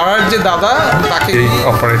 পাড়ার যে দাদা, তাকে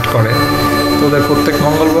অপারেট করে। তো ওদের প্রত্যেক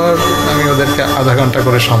মঙ্গলবার আমি ওদেরকে আধা ঘন্টা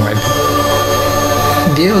করে সময় দিই,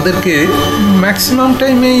 দিয়ে ওদেরকে ম্যাক্সিমাম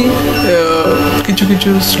টাইমেই কিছু কিছু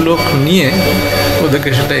শ্লোক নিয়ে ওদেরকে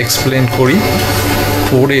সেটা এক্সপ্লেন করি,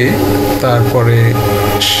 পড়ে তারপরে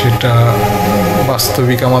সেটা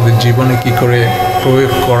বাস্তবিক আমাদের জীবনে কি করে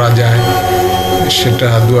প্রয়োগ করা যায় সেটা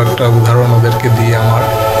 2-1টা উদাহরণ ওদেরকে দিয়ে আমার,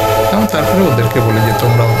 এবং তারপরে ওদেরকে বলি যে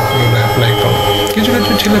তোমরা অ্যাপ্লাই করো। কিছু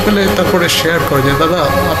কিছু ছেলে পেলে তারপরে শেয়ার করে যে দাদা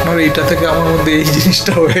আপনার এইটা থেকে আমার মধ্যে এই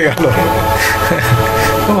জিনিসটা হয়ে গেল,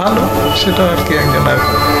 তো ভালো, সেটা আর কি একজনের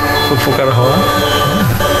উপকার হওয়া।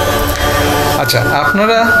 আচ্ছা,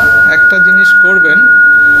 আপনারা একটা জিনিস করবেন,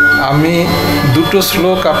 আমি 2টো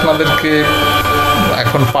শ্লোক আপনাদেরকে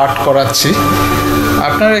এখন পাঠ করাচ্ছি।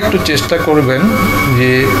 আপনারা একটু চেষ্টা করবেন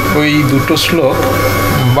যে ওই 2টো শ্লোক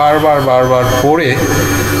বারবার বারবার পড়ে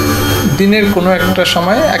দিনের কোনো একটা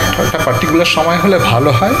সময়, একটা পার্টিকুলার সময় হলে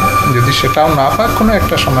ভালো হয়, যদি সেটাও না পাক কোনো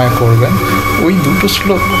একটা সময় করবেন, ওই 2টো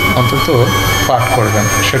শ্লোক অন্তত পাঠ করবেন।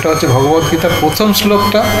 সেটা হচ্ছে ভগবদ গীতার প্রথম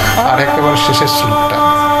শ্লোকটা আর একেবারে শেষের শ্লোকটা।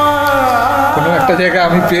 কোনো একটা জায়গায়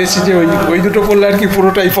আমি পেয়েছি যে ওই 2টো পড়লে আর কি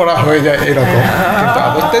পুরোটাই পড়া হয়ে যায় এরকম, কিন্তু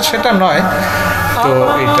আদতে সেটা নয়। তো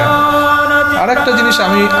এইটা আর একটা জিনিস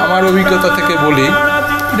আমি আমার অভিজ্ঞতা থেকে বলি,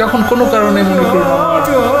 যখন কোনো কারণে মনে করুন আমার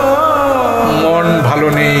মন ভালো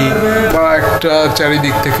নেই বা একটা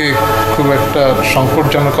চারিদিক থেকে খুব একটা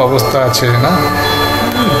সংকটজনক অবস্থা আছে না,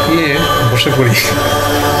 গিয়ে বসে পড়ি,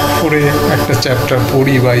 পড়ে একটা চ্যাপ্টার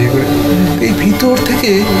পড়ি বা এই ভিতর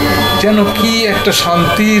থেকে যেন কি একটা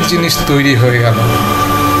শান্তির জিনিস তৈরি হয়ে গেল,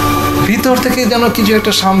 ভিতর থেকে যেন কিছু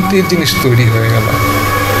একটা শান্তির জিনিস তৈরি হয়ে গেল।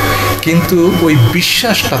 কিন্তু ওই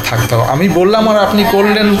বিশ্বাসটা থাকতে হবে। আমি বললাম আর আপনি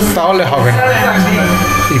করলেন তাহলে হবে না,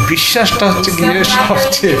 এই বিশ্বাসটা হচ্ছে গিয়ে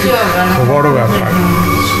সবচেয়ে বড় ব্যাপার।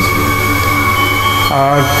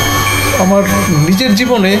 আর আমার নিজের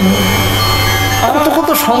জীবনে কত কত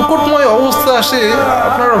সংকটময় অবস্থা আসে,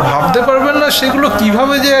 আপনারা ভাবতে পারবেন না সেগুলো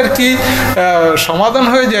কিভাবে যে আর কি সমাধান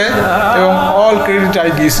হয়ে যায়, এবং all credit I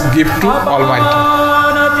give two Almighty.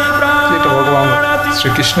 এটা ভগবান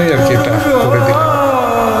শ্রীকৃষ্ণই আর কি এটা করে দিলেন।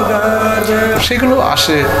 সেগুলো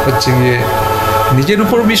আসে হচ্ছে গিয়ে নিজের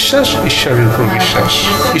উপর বিশ্বাস, ঈশ্বরের উপর বিশ্বাস।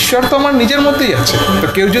 ঈশ্বর তো আমার নিজের মধ্যেই আছে, তো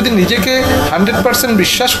কেউ যদি নিজেকে 100%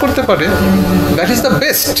 বিশ্বাস করতে পারে, দ্যাট ইজ দ্য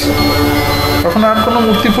বেস্ট। তখন আর কোনো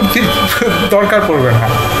মূর্তি ফুর্তির দরকার পড়বে না।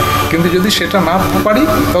 কিন্তু যদি সেটা না পারি,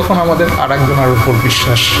 তখন আমাদের আর একজনের উপর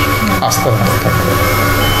বিশ্বাস, আস্থা রাখতে থাকবে।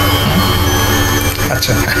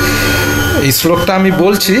 আচ্ছা, এই শ্লোকটা আমি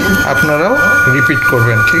বলছি, আপনারাও রিপিট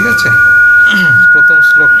করবেন, ঠিক আছে? প্রথম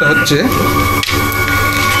শ্লোকটা হচ্ছে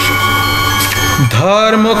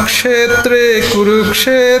ধর্মক্ষেত্রে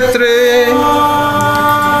কুরুক্ষেত্রে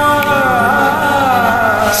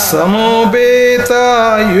समोपेता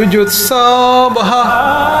युजुत्सावः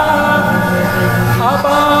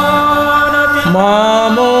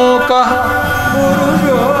मामोकः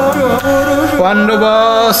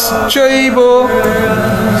पाण्डवाश्चैव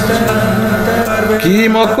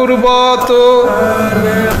किमकुर्वत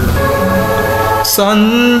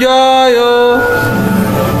সঞ্জয়।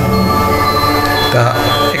 তা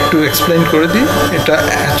একটু এক্সপ্লেন করে দিই। এটা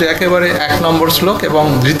একেবারে 1 নম্বর শ্লোক এবং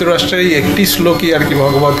ধৃতরাষ্ট্রের একটি শ্লোকই আর কি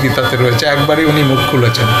ভগবদ গীতাতে রয়েছে, একবারই উনি মুখ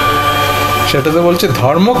খুলেছেন। সেটাতে বলছে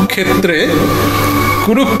ধর্মক্ষেত্রে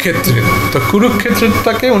কুরুক্ষেত্রে। তো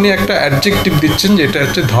কুরুক্ষেত্রটাকে উনি একটা অ্যাডজেক্টিভ দিচ্ছেন যে এটা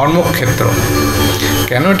হচ্ছে ধর্মক্ষেত্র।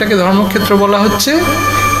 কেন এটাকে ধর্মক্ষেত্র বলা হচ্ছে?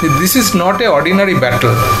 This is not a ordinary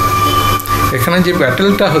battle. এখানে যে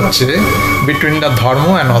ব্যাটেলটা হচ্ছে বিটুইন দ্য ধর্ম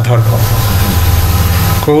অ্যান্ড অধর্ম,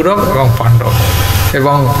 কৌরব এবং পাণ্ডব,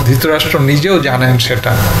 এবং ধৃতরাষ্ট্র নিজেও জানেন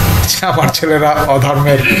সেটা, যে আমার ছেলেরা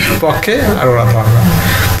অধর্মের পক্ষে আর ওরা ধর্ম।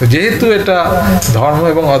 তো যেহেতু এটা ধর্ম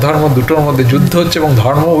এবং অধর্ম দুটোর মধ্যে যুদ্ধ হচ্ছে এবং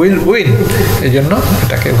ধর্ম উইল উইন, এই জন্য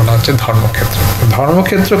এটাকে বলা হচ্ছে ধর্মক্ষেত্র।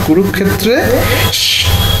 ধর্মক্ষেত্র কুরুক্ষেত্রে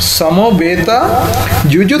সমবেতা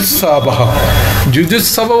যুজুৎসবঃ।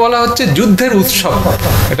 যুজুৎসব বলা হচ্ছে যুদ্ধের উৎসব,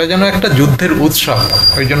 এটা যেন একটা যুদ্ধের উৎসব,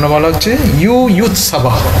 ওই জন্য বলা হচ্ছে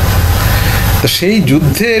ইউৎসবঃ। তো সেই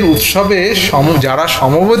যুদ্ধের উৎসবে যারা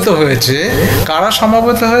সমবেত হয়েছে, কারা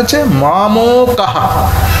সমবেত হয়েছে? মামোকাহ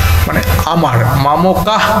মানে আমার,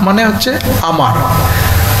 মামোকাহ মানে হচ্ছে আমার,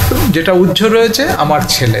 যেটা উজ্জ্ব রয়েছে আমার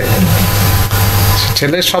ছেলে।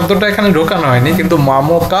 ছেলের শব্দটা এখানে ঢোকানো হয়নি, কিন্তু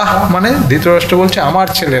মামোকাহ মানে ধৃতরাষ্ট্র বলছে আমার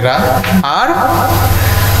ছেলেরা, আর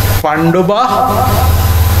পাণ্ডবা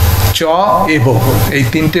চ এব, এই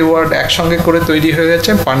 3টে ওয়ার্ড একসঙ্গে করে তৈরি হয়ে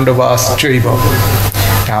গেছে পাণ্ডবাশ্চৈব,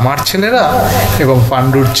 আমার ছেলেরা এবং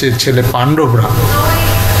পাণ্ডুর ছেলে পাণ্ডবরা,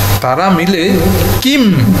 তারা মিলে কিম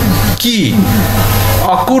কি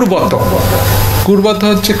অকুর্বত। কুর্বত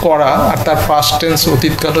হচ্ছে করা, আর তার পাস্ট টেন্স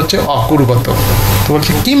অতীতকাল হচ্ছে অকুর্বত। তো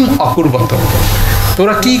বলছে কিম অকুর্বত,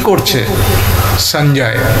 তোরা কি করছে?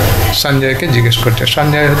 সঞ্জয়কে জিজ্ঞেস করছে।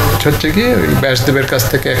 সঞ্জয় হচ্ছে কি ওই ব্যাসদেবের কাছ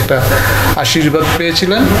থেকে একটা আশীর্বাদ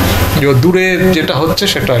পেয়েছিলেন যে দূরের যেটা হচ্ছে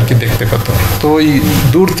সেটা আর কি দেখতে পেত। তো ওই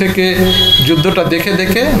দূর থেকে যুদ্ধটা দেখে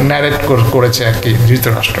দেখে ন্যারেট করেছে আর কি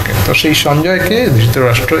ধৃতরাষ্ট্রকে। তো সেই সঞ্জয়কে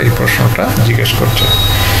ধৃতরাষ্ট্র এই প্রশ্নটা জিজ্ঞেস করছে।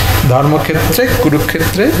 ধর্মক্ষেত্রে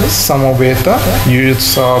কুরুক্ষেত্রে সমবেতা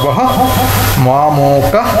যুজুৎসবঃ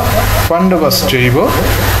মামোকাঃ পাণ্ডবাশ্চৈব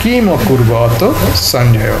কিম কুর্বত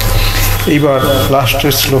সঞ্জয়। এইবার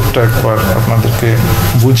লাস্টের শ্লোকটা একবার আপনাদেরকে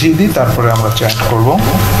বুঝিয়ে দিই, তারপরে আমরা চ্যাট করব।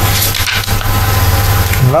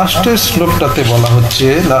 লাস্টের শ্লোকটাতে বলা হচ্ছে,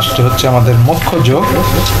 লাস্টে হচ্ছে আমাদের মুখ্য যোগ,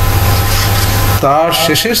 তার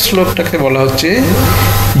শেষের শ্লোকটাকে বলা হচ্ছে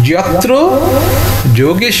যত্র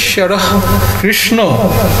যোগেশ্বরঃ কৃষ্ণ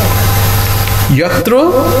যত্র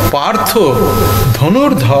পার্থ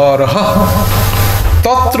ধনুর্ধরঃ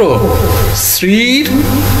তত্র শ্রীর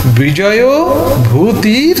বিজয়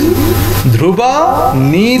ভূতির ধ্রুবা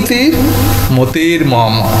নীতির মতির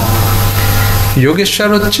মম। যোগেশ্বর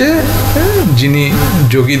হচ্ছে যিনি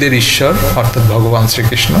যোগীদের ঈশ্বর, অর্থাৎ ভগবান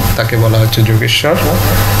শ্রীকৃষ্ণ, তাকে বলা হচ্ছে যোগেশ্বর।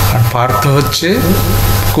 আর পার্থ হচ্ছে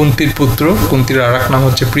কুন্তির পুত্র, কুন্তির আর এক নাম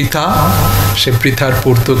হচ্ছে পৃথা, সে পৃথার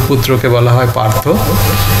পুত্রকে বলা হয় পার্থ,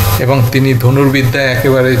 এবং তিনি ধনুর্বিদ্যায়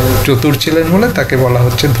একেবারে চতুর ছিলেন বলে তাকে বলা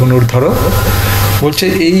হচ্ছে ধনুর্ধর। বলছে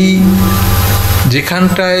এই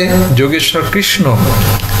যেখানটায় যোগেশ্বর কৃষ্ণ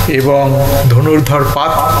এবং ধনুর্ধর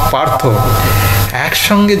পার্থ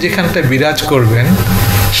একসঙ্গে যেখানটায় বিরাজ করবেন,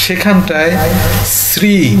 সেখানটায়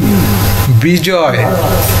শ্রী, বিজয়,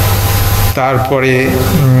 তারপরে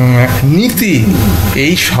নীতি,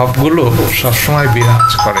 এই সবগুলো সবসময় বিরাজ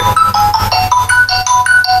করে।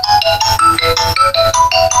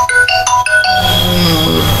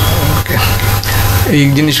 এই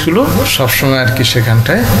জিনিসগুলো সবসময় আর কি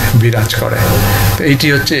সেখানটায় বিরাজ করে। তো এইটি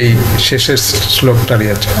হচ্ছে এই শেষের শ্লোকটারই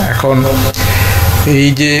আছে। এখন এই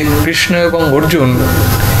যে কৃষ্ণ এবং অর্জুন,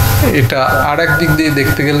 এটা আর এক দিক দিয়ে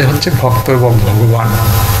দেখতে গেলে হচ্ছে ভক্ত এবং ভগবান।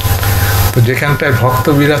 তো যেখানটায় ভক্ত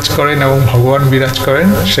বিরাজ করেন এবং ভগবান বিরাজ করেন,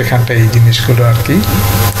 সেখানটায় এই জিনিসগুলো আর কি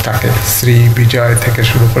থাকে, শ্রী বিজয় থেকে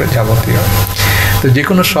শুরু করে যাবতীয়। তো যে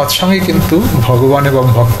কোনো সৎসঙ্গে কিন্তু ভগবান এবং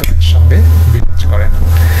ভক্তের সঙ্গে বিরাজ করেন।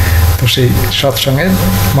 তো সেই সৎসঙ্গের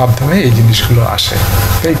মাধ্যমে এই জিনিসগুলো আসে।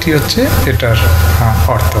 তো এইটি হচ্ছে এটার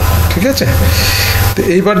অর্থ। ঠিক আছে? তো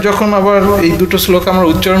এইবার যখন আবার এই দুটো শ্লোক আমরা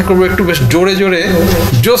উচ্চারণ করবো, একটু বেশ জোরে জোরে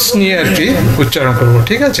জোশ নিয়ে আর কি উচ্চারণ করবো।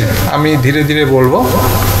 ঠিক আছে? আমি ধীরে ধীরে বলবো।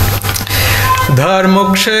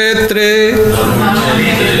 ধর্মক্ষেত্রে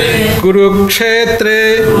কুরুক্ষেত্রে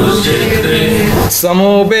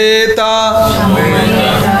সমবেতা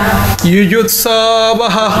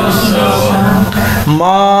যুজুৎসবঃ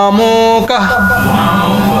মামোকাঃ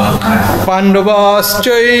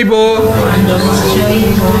পাণ্ডবাশ্চৈব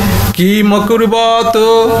কিমকুর্বত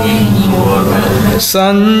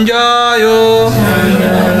সঞ্জয়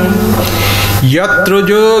यत्र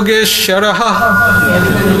योगेश्वरः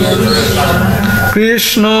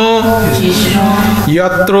कृष्ण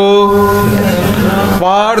यत्र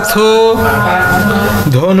पार्थो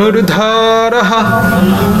धनुर्धरः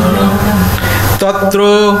तत्र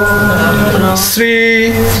श्री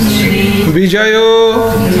विजयो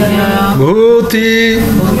भूति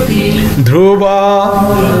ध्रुवा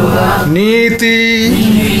नीति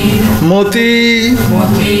मति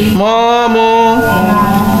मामो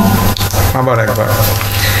আবার একবার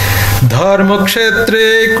ধর্মক্ষেত্রে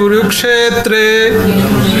কুরুক্ষেত্রে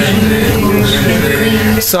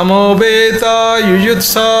সমবেতা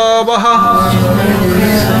যুযুৎসবঃ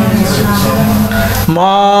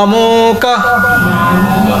মামোকা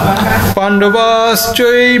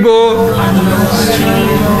পাণ্ডবাশ্চৈব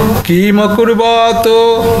কিমকুর্বত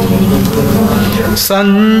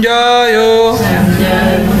সঞ্জয়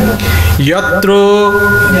यत्र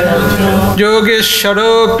योगेश्वर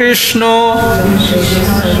कृष्ण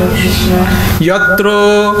यत्र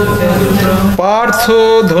पार्थो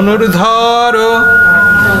धनुर्धर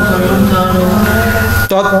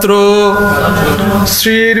तत्र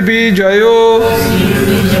श्रीर्विजयो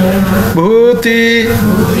भूति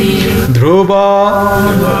ध्रुवा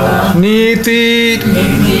नीति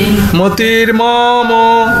मतिर्मम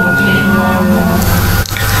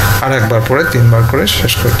আর একবার পরে তিনবার করে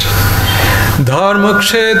শেষ করছি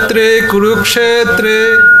ধর্মক্ষেত্রে কুরুক্ষেত্রে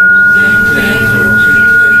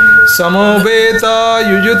সমবেতা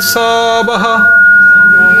যুযুৎসবঃ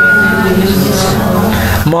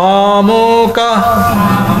মামোকা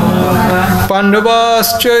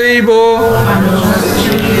পাণ্ডবাশ্চৈব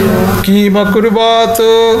কিমকুর্বত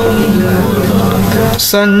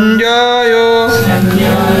সঞ্জয়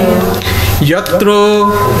यत्र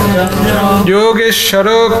योगेश्वर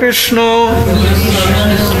कृष्ण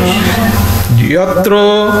यत्र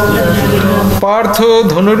पार्थो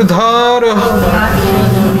धनुर्धर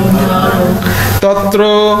तत्र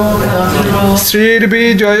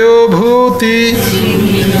श्रीर्विजयो भूति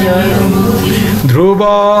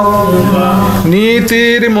ध्रुवा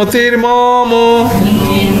नीतिर्मतिर्मम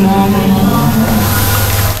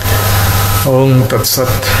ओम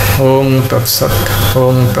तत्सत ओम तत्सत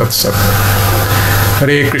ओम तत्सत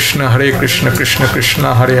हरे कृष्ण कृष्ण कृष्ण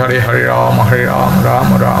हरे हरे हरे राम राम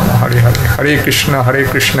राम हरे हरे हरे कृष्ण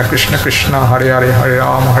कृष्ण कृष्ण हरे हरे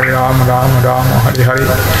राम राम राम हरे हरे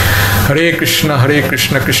हरे कृष्ण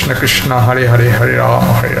कृष्ण कृष्ण हरे हरे राम राम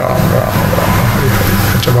हरे हरे।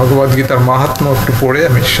 अच्छा भगवद गीतार महात्म्य एकटु पढ़े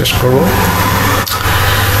आमि शेष करब।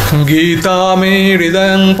 गीता मे हृदय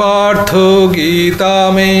पार्थ गीता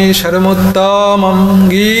मे शरमुत्तमं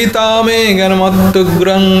गीता मे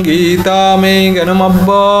गणमत्तुग्रं गीता मे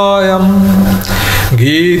गणमव्ययम्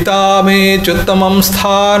गीता मे चुत्तमं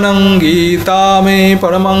स्थानं गीता मे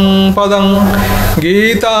परमं पदं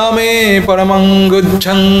गीता मे परमं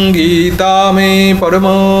गुच्छं गीता मे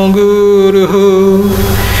परमो गुरुः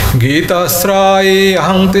गीताश्राये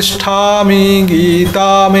अहं तिष्ठामि गीता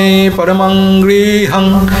मे परमं गृहं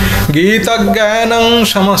गीतज्ञानं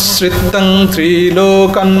समश्रितं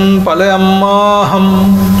त्रिलोकं पलयमाहम्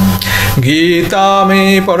गीता मे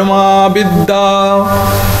परमा विद्या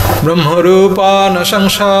ब्रह्मरूपा न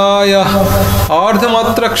संशय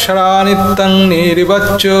अर्धमात्रक्षरा नित्यं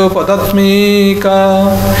निर्वच्य पदात्मिका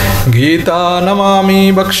गीता नमामि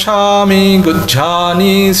वक्ष्यामि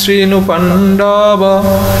गुज्झानि श्रीनुपण्डव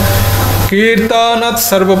कीर्तनात्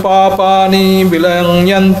सर्वपापानि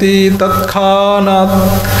विलयन्ति तत्क्षणात्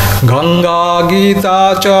गंगा गीता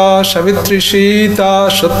च सवित्री सीता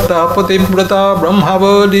सत्ता पतिव्रता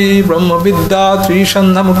ब्रह्मवली ब्रह्मविद्या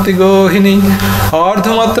त्रिसंध्या मुक्तिगोहिनी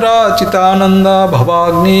अर्धमात्रा चितानंदा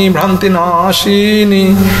भवाग्नि भ्रांतिनाशिनी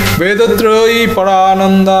वेदत्रयी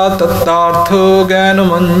परानंदा तत्तार्थ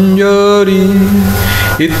ज्ञानमंजरी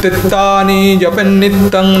इत्यानि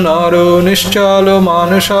जपन्नित्यं नरो निश्चलो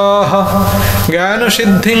मानुषाः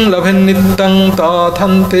ज्ञानसिद्धिं लभन्नित्यं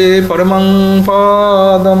तथन्ते परमं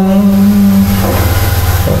पदम्।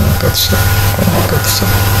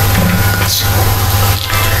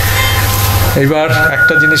 এবার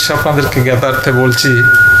একটা জিনিস আপনাদেরকে জ্ঞাতার্থে বলছি।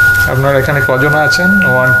 আপনারা এখানে কজন আছেন?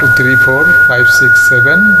 1 2 3 4 5 6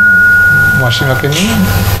 7 মাসিমাকে নিয়ে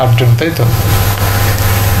 8 জন, তাই তো?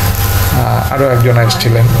 আরও একজন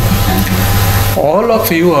আসছিলেন। All of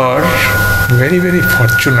you are very very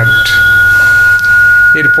fortunate.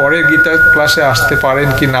 এর পরে গীতা ক্লাসে আসতে পারেন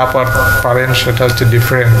কি না পারেন সেটা হচ্ছে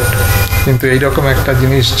ডিফারেন্ট, কিন্তু এইরকম একটা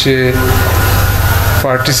জিনিস যে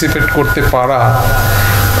পার্টিসিপেট করতে পারা,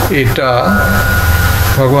 এটা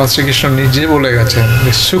ভগবান শ্রীকৃষ্ণ নিজে বলে গেছেন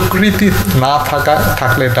যে সুকৃতি না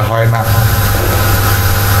থাকলে এটা হয় না।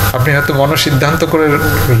 আপনি হয়তো মনসিদ্ধান্ত করে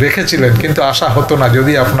রেখেছিলেন, কিন্তু আশা হতো না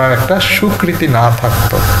যদি আপনার একটা সুকৃতি না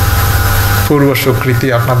থাকতো। পূর্ব সুকৃতি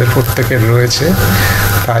আপনাদের প্রত্যেকের রয়েছে,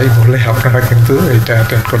 তাই বলে আপনারা কিন্তু এইটা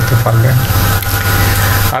অ্যাটেন্ড করতে পারলেন।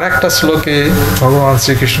 আর একটা শ্লোকে ভগবান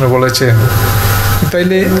শ্রীকৃষ্ণ বলেছেন,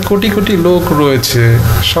 তাইলে কোটি কোটি লোক রয়েছে,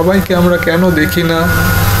 সবাইকে আমরা কেন দেখি না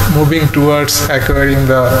moving towards acquiring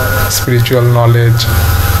the spiritual knowledge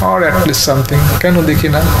or at least something, কেন দেখি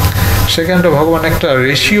না? সেখানটা ভগবান একটা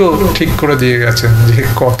রেশিও ঠিক করে দিয়ে গেছেন যে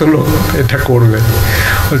কত লোক এটা করবে।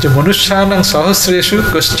 বলছে মনুষ্যানাং সহস্রেষু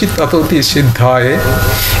কশ্চিৎ অততি সিদ্ধায়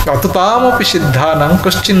অততামপি সিদ্ধানাং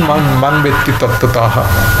কশ্চিন মাং ব্যক্তি তত্ত্বতঃ।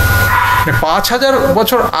 5000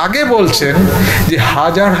 বছর আগে বলছেন যে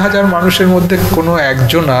হাজার হাজার মানুষের মধ্যে কোনো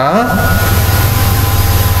একজনা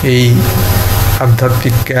এই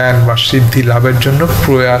আধ্যাত্মিক জ্ঞান বা সিদ্ধি লাভের জন্য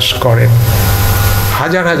প্রয়াস করেন,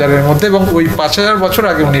 হাজার হাজারের মধ্যে। এবং ওই 5000 বছর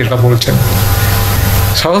আগে উনি এটা বলছেন,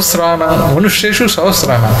 সহস্রানাং মনুষ্যেষু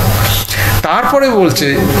সহস্রানাং। তারপরে বলছে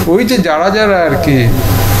ওই যে যারা যারা আর কি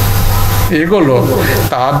এগুলো,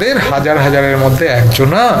 তাদের হাজার হাজারের মধ্যে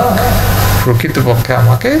একজনা প্রকৃতপক্ষে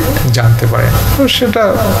আমাকে জানতে পারে। তো সেটা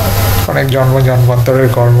অনেক জন্মান্তরের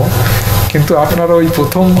কর্ম, কিন্তু আপনারা ওই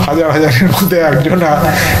প্রথম হাজার হাজারের মধ্যে একজনা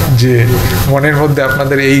যে মনের মধ্যে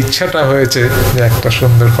আপনাদের এই ইচ্ছাটা হয়েছে যে একটা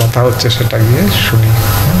সুন্দর কথা হচ্ছে, সেটা গিয়ে শুনি।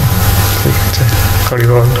 ঠিক আছে, হরি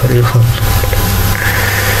বল হরি বল।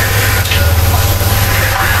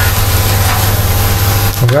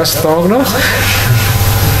 ব্যস্ত মগ্ন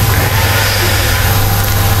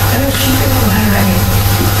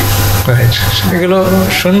এগুলো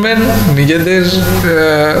শুনবেন নিজেদের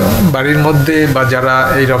বাড়ির মধ্যে, বা যারা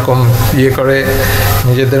এইরকম করে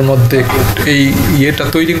নিজেদের মধ্যে এই ইয়েটা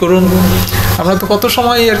তৈরি করুন। আমরা তো কত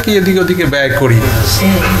সময় আর কি এদিকে ওদিকে ব্যয় করি,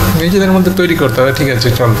 নিজেদের মধ্যে তৈরি করতে হবে। ঠিক আছে,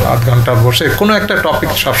 চল আধ ঘন্টা বসে কোনো একটা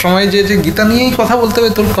টপিক, সবসময় যে গীতা নিয়েই কথা বলতে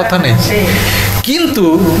হবে তোর কথা নেই, কিন্তু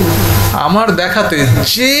আমার দেখাতে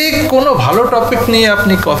যে কোনো ভালো টপিক নিয়ে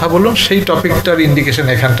আপনি কথা বলুন, সেই টপিকটার ইন্ডিকেশন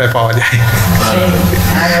এখানটায় পাওয়া যায়।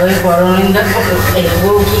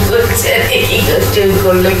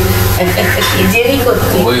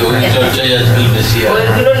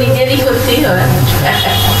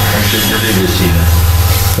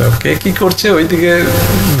 কে কি করছে ওইদিকে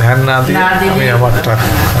ধ্যান না দিয়ে আমি আমারটা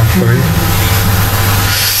করি।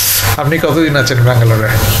 আপনি কতদিন আছেন ব্যাঙ্গালোরে?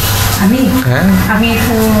 আমি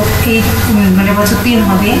তো এই মানে বছর 3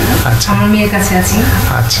 হবে। আচ্ছা, আমার মেয়ের কাছে আছি।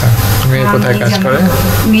 আচ্ছা, মেয়ে কোথায় কাজ করে?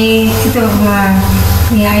 মেয়ে তো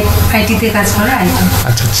আইটিতে কাজ করে।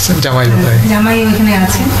 আচ্ছা, জামাই কোথায়? জামাই ওইখানে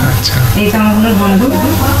আছে। আচ্ছা, এই তো আমার বন্ধু।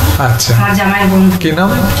 আচ্ছা, আমার জামাই বন্ধু। কি নাম?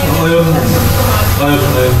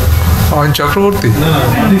 অয়ন চক্রবর্তী।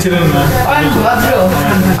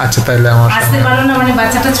 আচ্ছা, তাইলে আমার আসতে পারলো না, মানে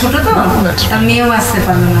বাচ্চাটা ছোট তো, তার মেয়েও আসতে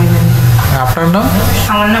পারলো না। আপনার নাম?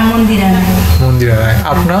 আমার নাম মন্দিরা রায়। মন্দিরা রায়।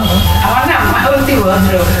 আপনার? আমার নাম মালতী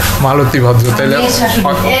ভদ্র। মালতী ভদ্র। তাইলে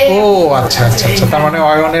ও আচ্ছা আচ্ছা আচ্ছা, তার মানে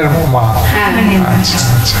অয়নের মা। আচ্ছা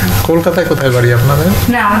আচ্ছা। কলকাতায় কোথায় বাড়ি আপনাদের?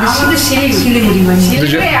 না, আমাদের শিলিগুড়ি বাড়ি।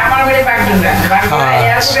 আমার বাড়ি বাগডোগরা।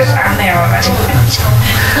 এয়ারপোর্টের সামনে আমার বাড়ি। আচ্ছা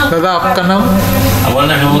দাদা, আপনার নাম? আমার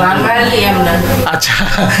নাম বাঙালি আমরা। আচ্ছা,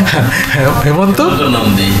 হেমন্ত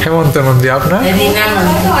নন্দী। হেমন্ত নন্দী। আপনার?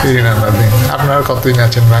 রীনা নন্দী। আপনারা কতদিন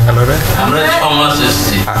আছেন ব্যাঙ্গালোরে? আমরা 6 মাস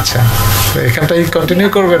এসেছি। আচ্ছা, তো এখানটাই কন্টিনিউ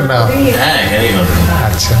করবেন না? হ্যাঁ, এখানেই করবেন।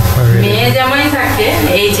 আচ্ছা, মেয়ে জামাই থাকে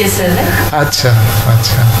এইচএসএল এ। আচ্ছা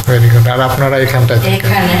আচ্ছা, ভেরি গুড। আর আপনারা এখানটায় থাকেন?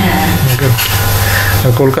 এখানে। হ্যাঁ। গুড।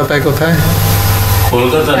 আর কলকাতায় কোথায়?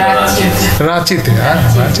 কলকাতা রাঁচিতে। রাঁচিতে। হ্যাঁ,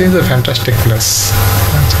 Ranchi is a fantastic place.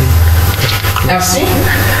 আপনি?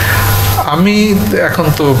 আমি এখন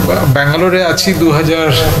তো ব্যাঙ্গালোরে আছি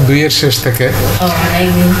 2002-এর শেষ থেকে।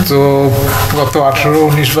 তো গত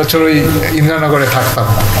 18-19 বছর ওই ইন্দ্রানগরে থাকতাম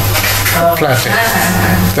ফ্ল্যাটে।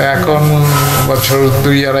 তো এখন বছর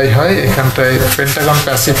 2-2.5 হয় এখানটায় পেন্টাগন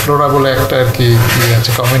প্যাসিভ ফ্লোরা বলে একটা আর কি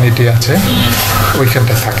আছে, কমিউনিটি আছে,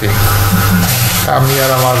 ওইখানটায় থাকি। আমি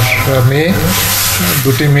আর আমার মেয়ে,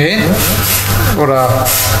 2টি মেয়ে, ওরা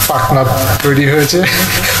পাটনা তৈরি হয়েছে,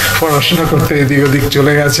 পড়াশোনা করতে এদিক ওদিক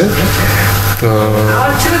চলে গেছে। তো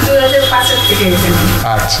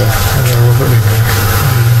আচ্ছা,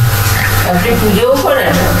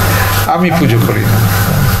 আমি পুজো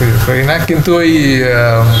করি না, কিন্তু ওই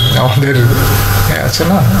আমাদের আছে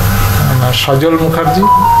না সজল মুখার্জি,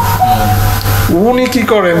 উনি কি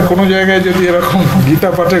করেন, কোনো জায়গায় যদি এরকম গীতা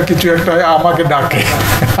পাঠের কিছু একটা হয় আমাকে ডাকে।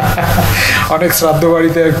 অনেক শ্রাদ্ধ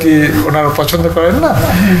বাড়িতে আর কি ওনারা পছন্দ করেন না,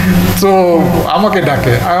 তো আমাকে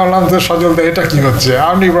ডাকে। আমি বললাম তো সজল দা এটা কি হচ্ছে,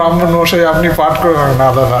 আপনি ব্রাহ্মণ মশাই আপনি পাঠ করবেন না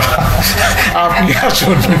দাদা, আপনি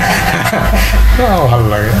আসুন। আমার ভালো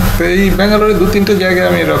লাগে। তো এই ব্যাঙ্গালোরে 2-3টে জায়গায়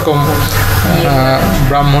আমি এরকম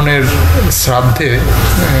ব্রাহ্মণের শ্রাদ্ধে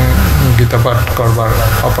গীতা পাঠ করবার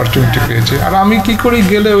অপরচুনিটি পেয়েছি। আর আমি কি করি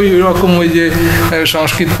গেলে ওই রকম ওই যে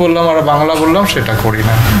সংস্কৃত বললাম আর বাংলা বললাম সেটা করি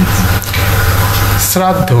না।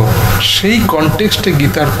 শ্রাদ্ধ সেই কনটেক্সটে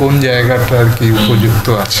গীতার কোন জায়গাটা আর কি উপযুক্ত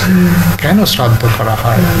আছে, কেন শ্রাদ্ধ করা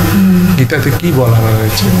হয়, গীতাতে কি বলা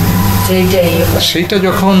হয়েছে, সেইটা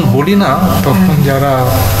যখন বলি না তখন যারা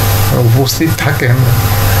উপস্থিত থাকেন,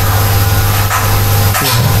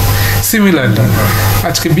 সিমিলারলি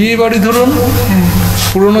আজকে বিয়ে বাড়ি ধরুন,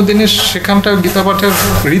 পুরোনো দিনের সেখানটা গীতা পাঠের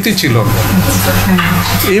রীতি ছিল,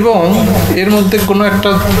 এবং এর মধ্যে কোনো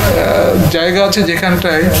একটা জায়গা আছে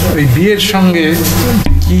যেখানটায় ওই বিয়ের সঙ্গে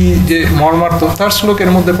কি যে মর্মার্থ তার শ্লোক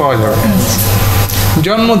এর মধ্যে পাওয়া যাবে।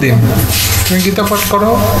 জন্মদিন তুমি গীতা পাঠ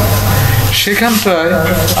করো, সেখানটায়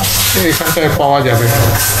এখানটায় পাওয়া যাবে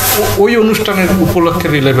ওই অনুষ্ঠানের উপলক্ষে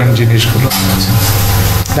রিলেভেন্ট জিনিসগুলো।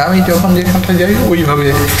 আমি যখন যেখানটা যাই ওইভাবে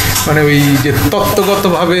মানে ওই যে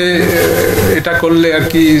তত্ত্বগতভাবে এটা করলে আর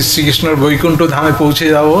কি শ্রীকৃষ্ণের বৈকুণ্ঠ ধামে পৌঁছে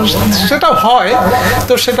যাবো, সেটা হয়,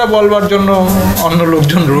 তো সেটা বলবার জন্য অন্য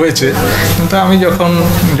লোকজন রয়েছে, কিন্তু আমি যখন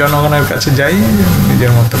জনগণের কাছে যাই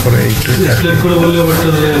নিজের মতো করে একটু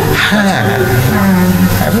হ্যাঁ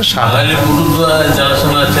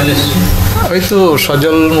ওই তো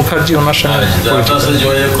সজল মুখার্জি ওনার সঙ্গে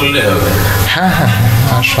হ্যাঁ হ্যাঁ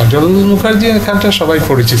হ্যাঁ, সজল মুখার্জি এখানটা সবাই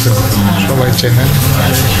পরিচিত, সবাই চেনেন।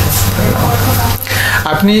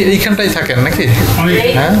 আপনি এইখানটায় থাকেন নাকি?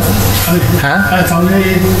 হ্যাঁ হ্যাঁ আচ্ছা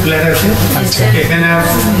আচ্ছা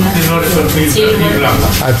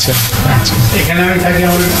আচ্ছা, এখানে আমি থাকি,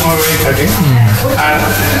 আমার বাড়ি থাকে। আর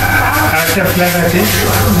আরেকটা ফ্ল্যাট আছে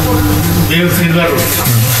বেল সিলভার রোড,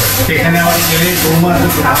 সেখানে আমার ছেলে বৌমা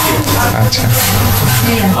আছে। আচ্ছা,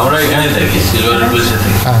 আমরা এখানে থাকি সিলভারের বসে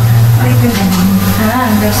থাকি।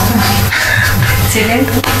 ছেলে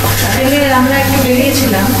আমরা একটু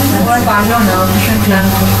বেরিয়েছিলাম, তারপর পারলো না, ভীষণ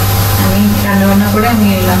ক্লান্ত, আমি রান্না বান্না করে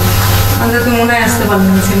নিয়ে এলাম। আমরা তো মনে হয় আসতে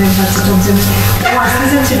পারলাম না, ছেলের বাচ্চা চলছে, ও আসতে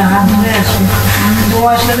চাচ্ছিল, হাত ধরে আসবে, তো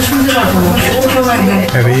আসলে তো শুনতে পারবো না, ও সবাই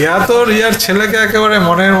রিয়া তো রিয়ার ছেলেকে একেবারে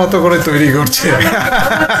মনের মতো করে তৈরি করছে।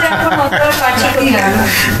 এখন অত আর পারছি কি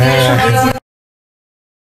আর